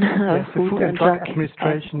American yes, Food and Drug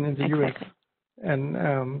Administration in the US.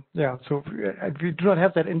 And so we do not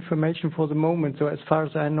have that information for the moment. So as far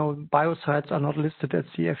as I know, biocides are not listed at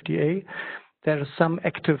the FDA. There are some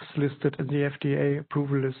actives listed in the FDA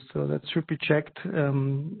approval list, so that should be checked.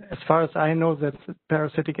 As far as I know, that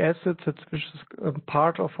parasitic acids, which is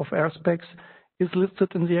part of Airspex, is listed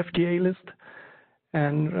in the FDA list.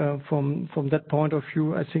 And from that point of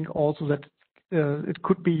view, I think also that it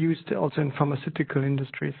could be used also in pharmaceutical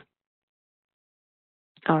industries.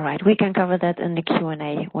 All right, we can cover that in the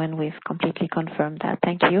Q&A when we've completely confirmed that.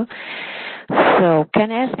 Thank you. So, can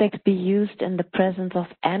Airspex be used in the presence of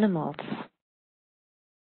animals?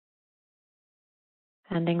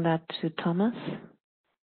 Handing that to Thomas.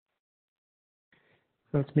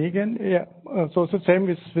 That's me again. Yeah, so it's the same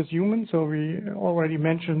with humans. So we already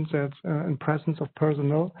mentioned that in presence of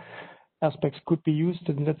personnel, Airspex could be used,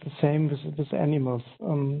 and that's the same with animals.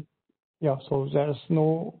 So there is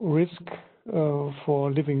no risk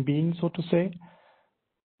for living beings, so to say.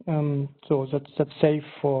 So that's safe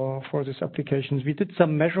for these applications. We did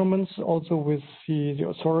some measurements also with the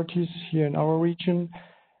authorities here in our region,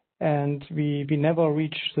 and we never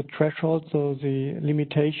reached the threshold, so the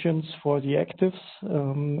limitations for the actives,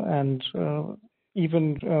 and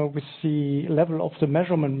even with the level of the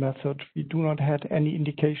measurement method, we do not have any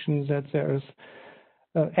indication that there is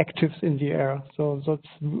actives in the air. So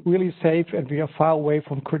it's really safe, and we are far away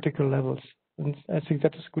from critical levels. And I think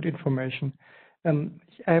that is good information.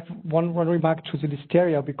 I have one remark to the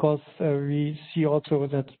listeria, because we see also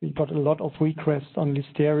that we got a lot of requests on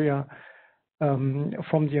listeria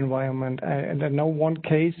from the environment. And I know one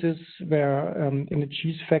case is where in a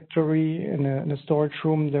cheese factory, in a storage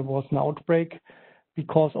room, there was an outbreak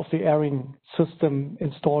because of the airing system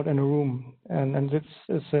installed in a room. And this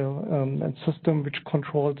is a system which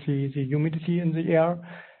controls the humidity in the air.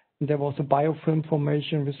 And there was a biofilm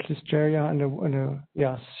formation with listeria and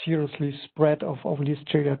a seriously spread of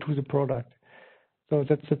listeria to the product. So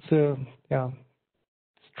it's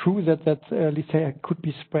true that listeria could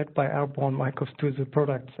be spread by airborne microbes to the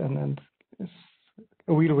products, and it's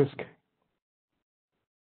a real risk.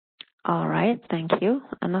 All right, thank you.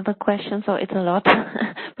 Another question, so it's a lot,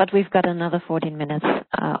 but we've got another 14 minutes,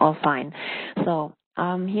 all fine. So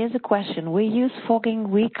here's a question. We use fogging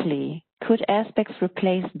weekly. Could Airspex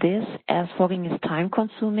replace this, as fogging is time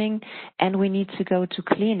consuming and we need to go to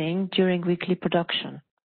cleaning during weekly production?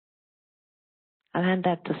 I'll hand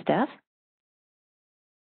that to Steph.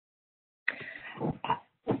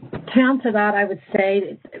 To answer that, I would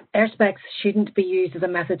say Airspex shouldn't be used as a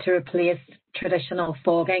method to replace traditional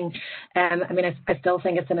fogging. I still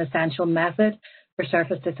think it's an essential method for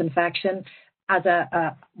surface disinfection as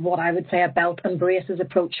what I would say a belt and braces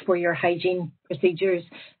approach for your hygiene procedures.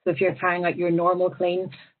 So if you're carrying out your normal clean,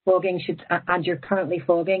 fogging and you're currently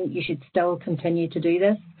fogging, you should still continue to do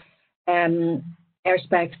this.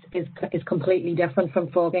 Airspex is completely different from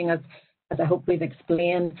fogging, as I hope we've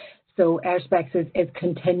explained. So Airspex is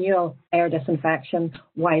continual air disinfection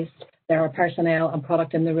whilst there are personnel and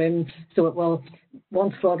product in the room. So it will,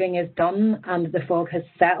 once fogging is done and the fog has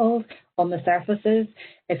settled on the surfaces,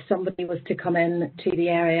 if somebody was to come in to the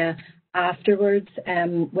area afterwards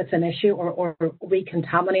with an issue or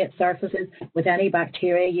recontaminate surfaces with any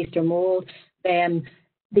bacteria, yeast or mold, then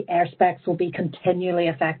the Airspex will be continually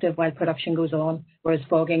effective while production goes on, whereas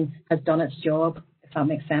fogging has done its job, if that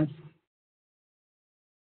makes sense.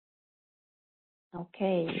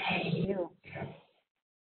 Okay, thank you.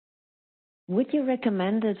 Would you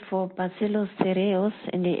recommend it for Bacillus cereus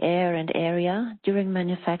in the air and area during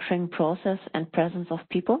manufacturing process and presence of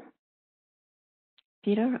people?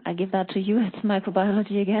 Peter, I give that to you. It's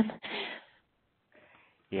microbiology again.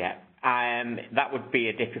 Yeah, that would be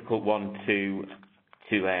a difficult one to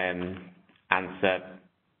answer,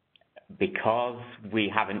 because we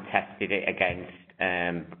haven't tested it against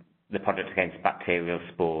the product against bacterial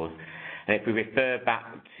spores. And if we refer back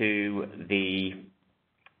to the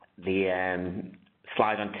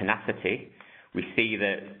slide on tenacity, we see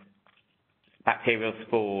that bacterial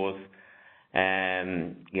spores are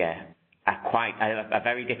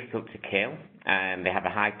very difficult to kill, and they have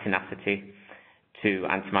a high tenacity to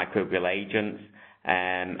antimicrobial agents,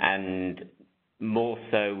 and more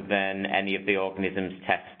so than any of the organisms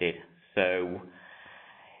tested. So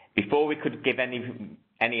before we could give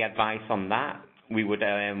any advice on that, we would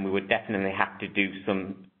definitely have to do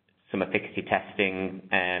some efficacy testing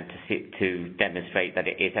to demonstrate that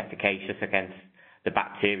it is efficacious against the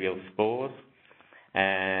bacterial spores.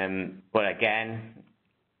 But again,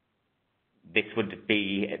 this would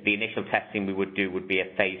be the initial testing we would do would be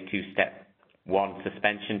a phase 2 step 1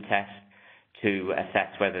 suspension test to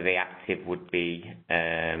assess whether the active would be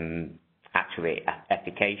actually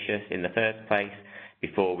efficacious in the first place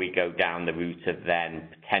before we go down the route of then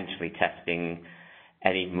potentially testing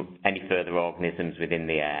any further organisms within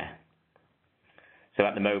the air. So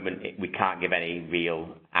at the moment, we can't give any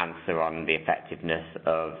real answer on the effectiveness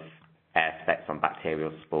of air specs on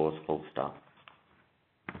bacterial spores, full stop.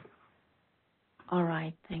 All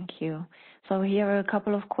right, thank you. So here are a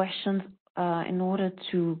couple of questions in order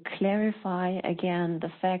to clarify again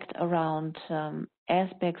the fact around air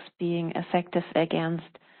specs being effective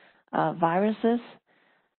against viruses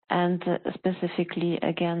and specifically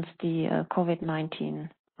against the COVID-19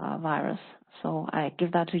 virus. So I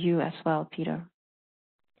give that to you as well, Peter.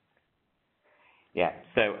 Yeah,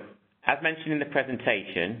 so as mentioned in the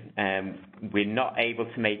presentation, we're not able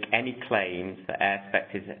to make any claims that air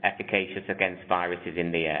specs is efficacious against viruses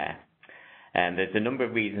in the air. And there's a number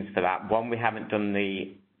of reasons for that. One, we haven't done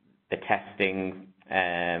the testing,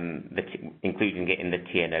 including it in the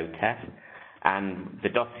TNO test, and the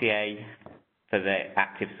dossier for the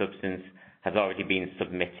active substance has already been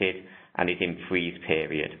submitted and is in freeze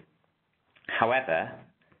period. However,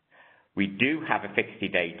 we do have efficacy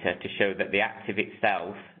data to show that the active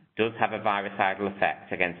itself does have a virucidal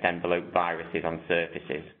effect against envelope viruses on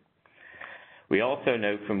surfaces. We also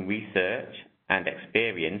know from research and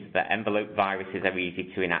experience that envelope viruses are easy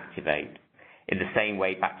to inactivate in the same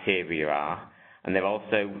way bacteria are, and they're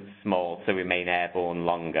also small, so remain airborne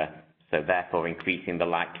longer, so therefore increasing the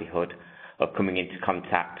likelihood of coming into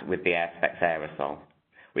contact with the air specs aerosol,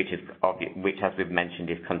 which, as we've mentioned,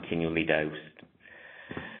 is continually dosed.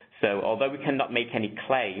 So although we cannot make any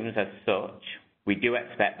claims as such, we do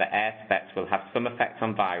expect that air specs will have some effect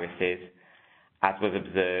on viruses, as was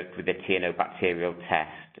observed with the TNO bacterial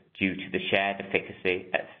test, due to the shared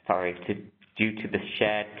efficacy, due to the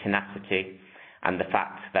shared tenacity and the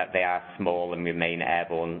fact that they are small and remain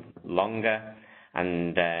airborne longer,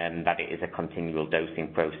 and that it is a continual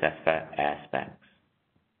dosing process for air specs.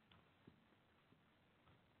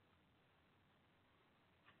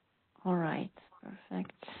 All right,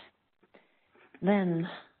 perfect. Then,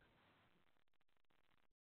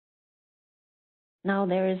 now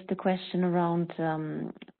there is the question around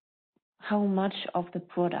how much of the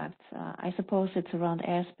product, I suppose it's around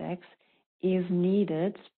air specs, is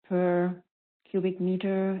needed per cubic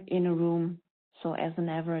meter in a room, so as an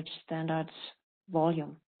average standard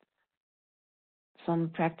volume. Some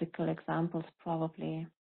practical examples probably.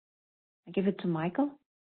 I give it to Michael.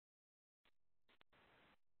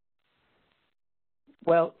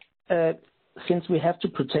 Well, since we have to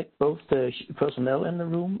protect both the personnel in the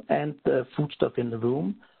room and the foodstuff in the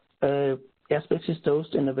room, air specs is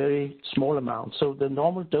dosed in a very small amount. So the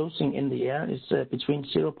normal dosing in the air is between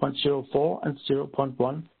 0.04 and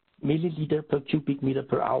 0.1 milliliter per cubic meter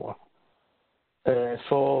per hour.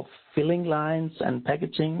 For filling lines and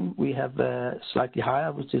packaging, we have slightly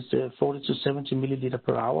higher, which is 40 to 70 milliliter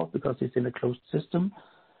per hour because it's in a closed system.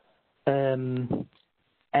 And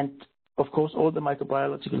of course, all the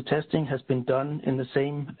microbiological testing has been done in the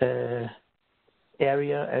same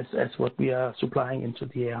area as what we are supplying into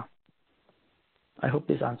the air. I hope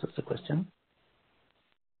this answers the question.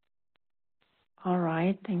 All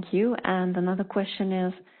right, thank you. And another question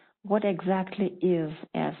is, what exactly is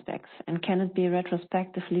air specs, and can it be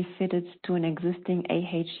retrospectively fitted to an existing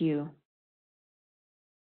AHU?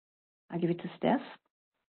 I'll give it to Steph.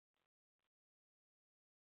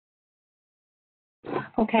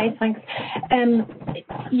 Okay, thanks.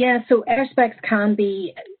 Yeah, so air specs can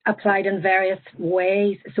be applied in various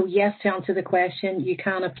ways. So yes, to answer the question, you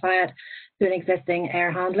can apply it to an existing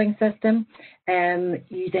air handling system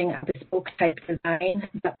using a bespoke type design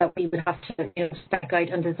that we would have to spec out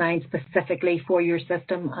and design specifically for your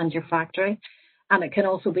system and your factory. And it can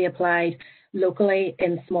also be applied locally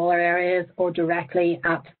in smaller areas or directly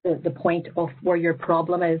at the point of where your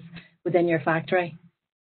problem is within your factory.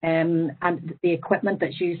 And the equipment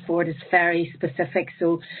that's used for it is very specific.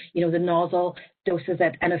 So, the nozzle doses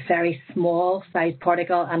it in a very small size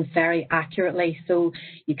particle and very accurately. So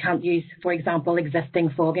you can't use, for example, existing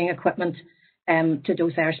fogging equipment to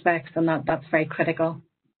dose air specs, and that's very critical.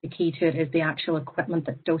 The key to it is the actual equipment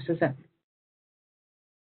that doses it.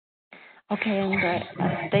 Okay, and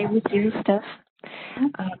stay with you, Steph.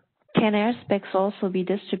 Can air specs also be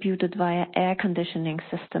distributed via air conditioning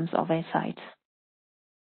systems of a site?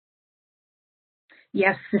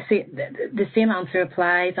 Yes, the same answer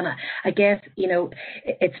applies, and I guess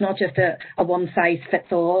it's not just a one size fits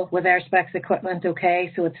all with Airspecs equipment.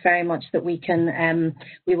 Okay, so it's very much that we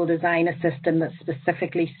will design a system that's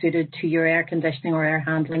specifically suited to your air conditioning or air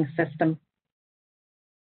handling system.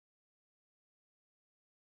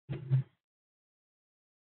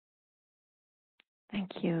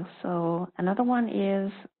 Thank you. So another one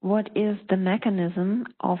is, what is the mechanism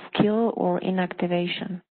of kill or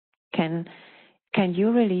inactivation? Can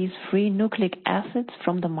you release free nucleic acids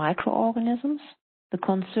from the microorganisms? The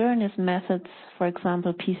concern is methods, for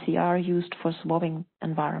example, PCR used for swabbing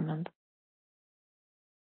environment.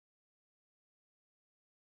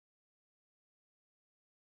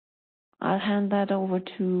 I'll hand that over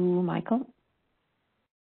to Michael.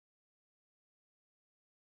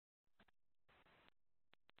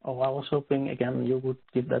 Oh, I was hoping, again, you would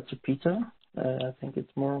give that to Peter. I think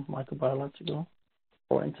it's more microbiological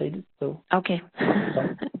orientated. So. Okay.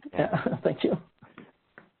 Yeah, thank you.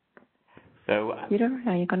 So, Peter,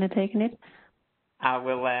 are you going to take it? I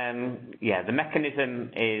will. The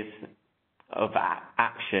mechanism of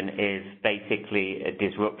action is basically a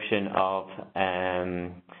disruption of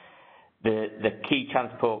the key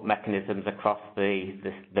transport mechanisms across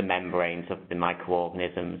the membranes of the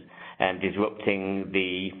microorganisms, disrupting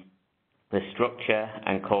the structure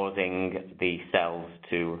and causing the cells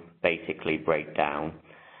to basically break down.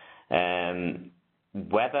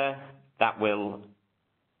 Whether that will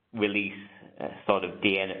release sort of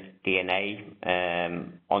DNA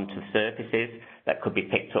onto the surfaces that could be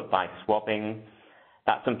picked up by swabbing,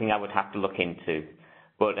 that's something I would have to look into.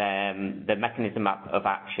 But the mechanism of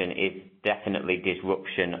action is definitely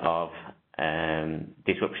disruption of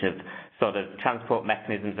sort of transport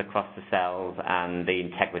mechanisms across the cells and the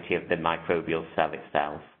integrity of the microbial cell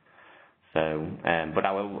itself. So, but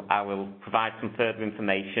I will provide some further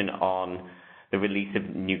information on the release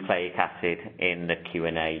of nucleic acid in the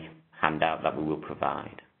Q&A handout that we will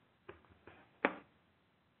provide.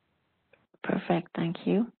 Perfect, thank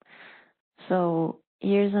you. So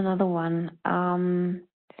here's another one.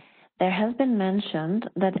 There has been mentioned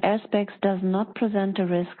that Airspecs does not present a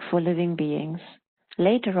risk for living beings.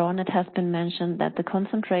 Later on, it has been mentioned that the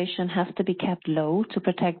concentration has to be kept low to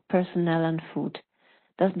protect personnel and food.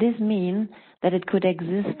 Does this mean that it could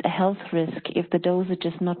exist a health risk if the dosage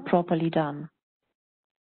is not properly done?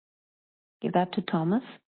 Give that to Thomas.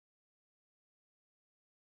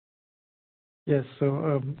 Yes,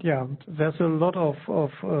 so there's a lot of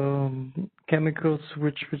chemicals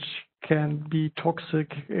which can be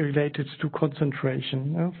toxic related to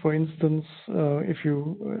concentration. For instance, if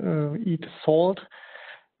you eat salt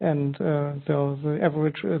and the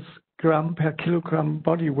average is gram per kilogram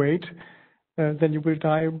body weight, then you will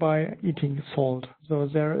die by eating salt. So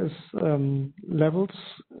there is levels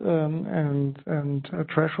and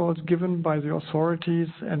thresholds given by the authorities,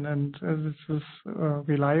 and this is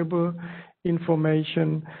reliable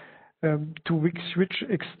information to which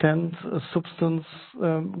extent a substance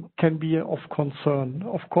can be of concern.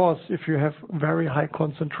 Of course, if you have very high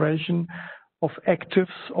concentration of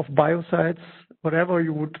actives, of biocides, whatever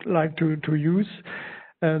you would like to use,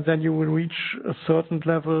 then you will reach a certain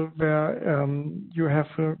level where you have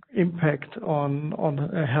an impact on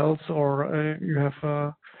health, or you have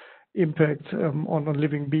an impact on a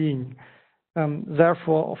living being.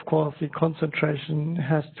 Therefore, of course, the concentration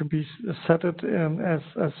has to be set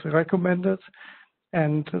as recommended,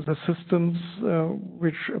 and the systems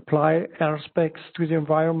which apply Airspecs to the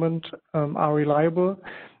environment are reliable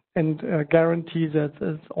and guarantee that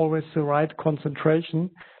it's always the right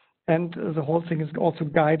concentration. And the whole thing is also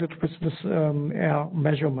guided with this air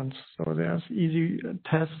measurements. So there's easy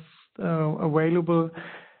tests available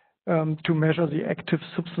to measure the active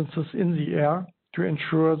substances in the air to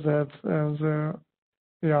ensure that the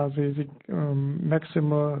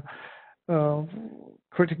maximal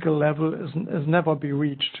critical level is never be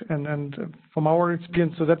reached. And from our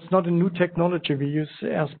experience, so that's not a new technology. We use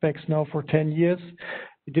Airspecs now for 10 years.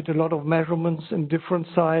 We did a lot of measurements in different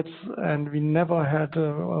sites, and we never had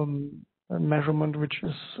a measurement which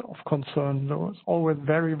is of concern. So it's always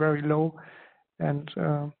very, very low, and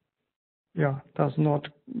does not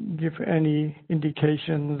give any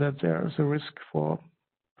indication that there is a risk for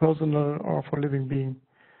personal or for living being.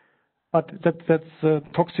 But that's a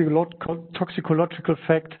toxicological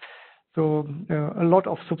fact. So a lot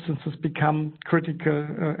of substances become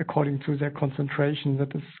critical according to their concentration.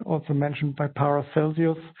 That is also mentioned by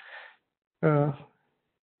Paracelsus a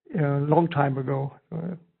long time ago.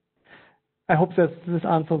 I hope that this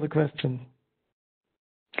answers the question.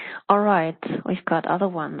 All right, we've got other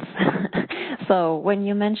ones. So when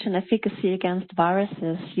you mention efficacy against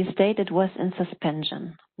viruses, you state it was in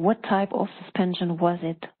suspension. What type of suspension was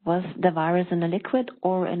it? Was the virus in a liquid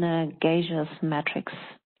or in a gaseous matrix?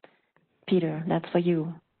 Peter, that's for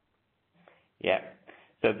you. Yeah.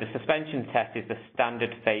 So the suspension test is the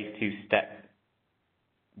standard phase 2 step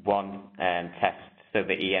 1 test. So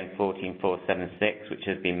the EN 14476, which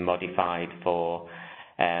has been modified for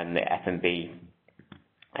the F&B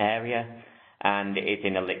area, and it is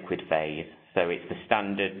in a liquid phase. So it's the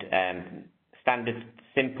standard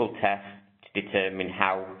simple test to determine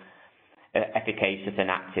how efficacious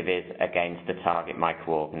and active is against the target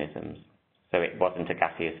microorganisms. So it wasn't a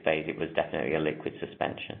gaseous phase, it was definitely a liquid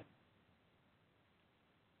suspension.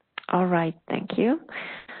 All right, thank you.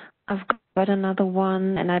 I've got another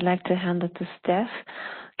one, and I'd like to hand it to Steph.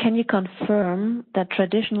 Can you confirm that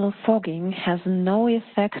traditional fogging has no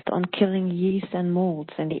effect on killing yeast and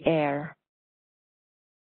molds in the air?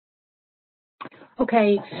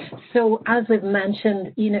 Okay, so as we've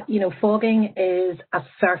mentioned, fogging is a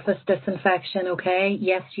surface disinfection, okay?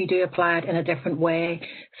 Yes, you do apply it in a different way.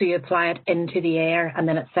 So you apply it into the air and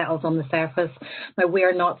then it settles on the surface. Now,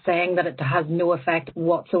 we're not saying that it has no effect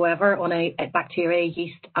whatsoever on a bacteria,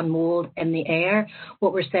 yeast and mold in the air.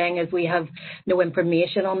 What we're saying is we have no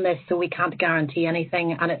information on this, so we can't guarantee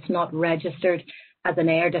anything, and it's not registered as an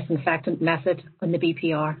air disinfectant method in the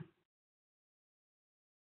BPR.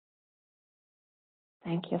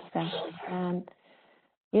 Thank you, Steph. And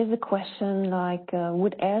here's a question like,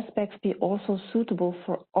 would air specs be also suitable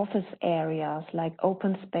for office areas like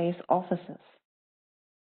open space offices?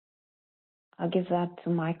 I'll give that to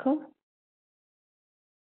Michael.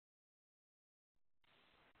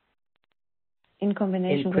 In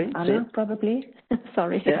combination with Anna, probably.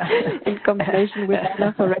 Sorry. Yeah. In combination with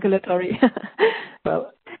Anna for regulatory.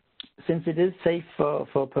 Well, since it is safe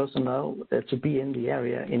for personnel to be in the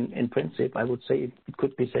area, in principle, I would say it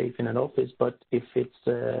could be safe in an office, but if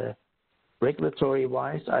it's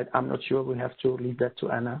regulatory-wise, I'm not sure. We have to leave that to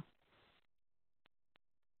Anna.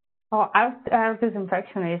 Oh, air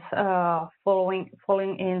disinfection is falling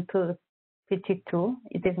into PT2.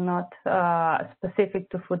 It is not specific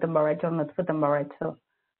to food and beverage or not food and beverage, so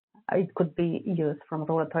it could be used from a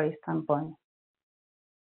regulatory standpoint.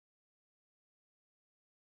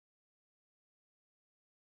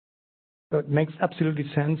 So it makes absolutely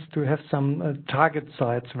sense to have some target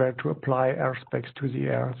sites where to apply air specs to the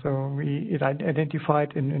air. So it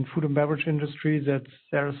identified in food and beverage industry that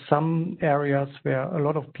there are some areas where a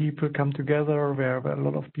lot of people come together, where a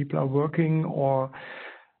lot of people are working, or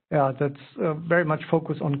that's very much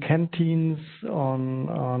focused on canteens,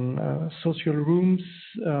 on social rooms,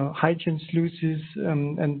 hygiene sluices,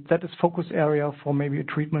 and that is focus area for maybe a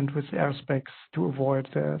treatment with air specs to avoid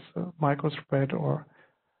the microspread or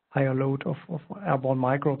higher load of airborne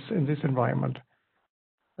microbes in this environment.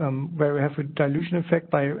 Where we have a dilution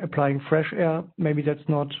effect by applying fresh air, maybe that's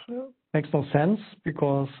makes no sense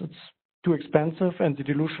because it's too expensive and the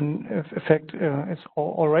dilution effect is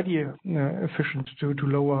already efficient to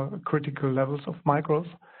lower critical levels of microbes.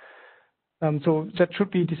 So that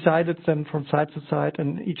should be decided then from site to site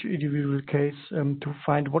in each individual case to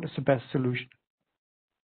find what is the best solution.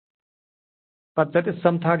 But that is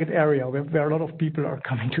some target area where a lot of people are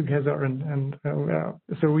coming together, and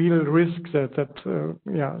it's a real risk that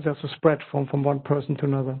there's a spread from one person to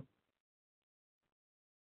another.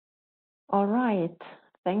 All right.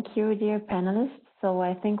 Thank you, dear panelists. So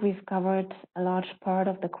I think we've covered a large part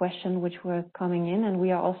of the question which were coming in, and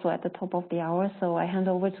we are also at the top of the hour. So I hand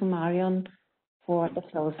over to Marion for the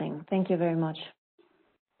closing. Thank you very much.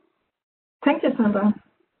 Thank you, Sandra.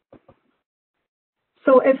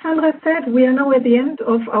 So as Sandra said, we are now at the end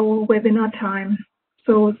of our webinar time.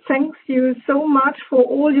 So thanks you so much for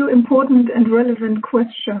all your important and relevant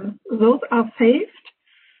questions. Those are saved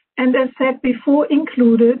and, as said before,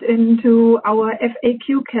 included into our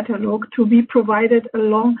FAQ catalog to be provided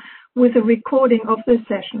along with a recording of this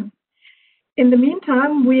session. In the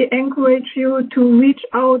meantime, we encourage you to reach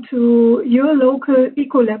out to your local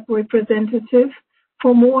Ecolab representative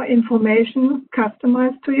for more information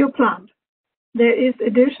customized to your plant. There is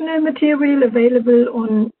additional material available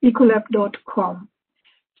on ecolab.com.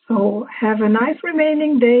 So have a nice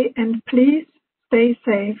remaining day and please stay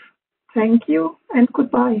safe. Thank you and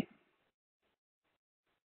goodbye.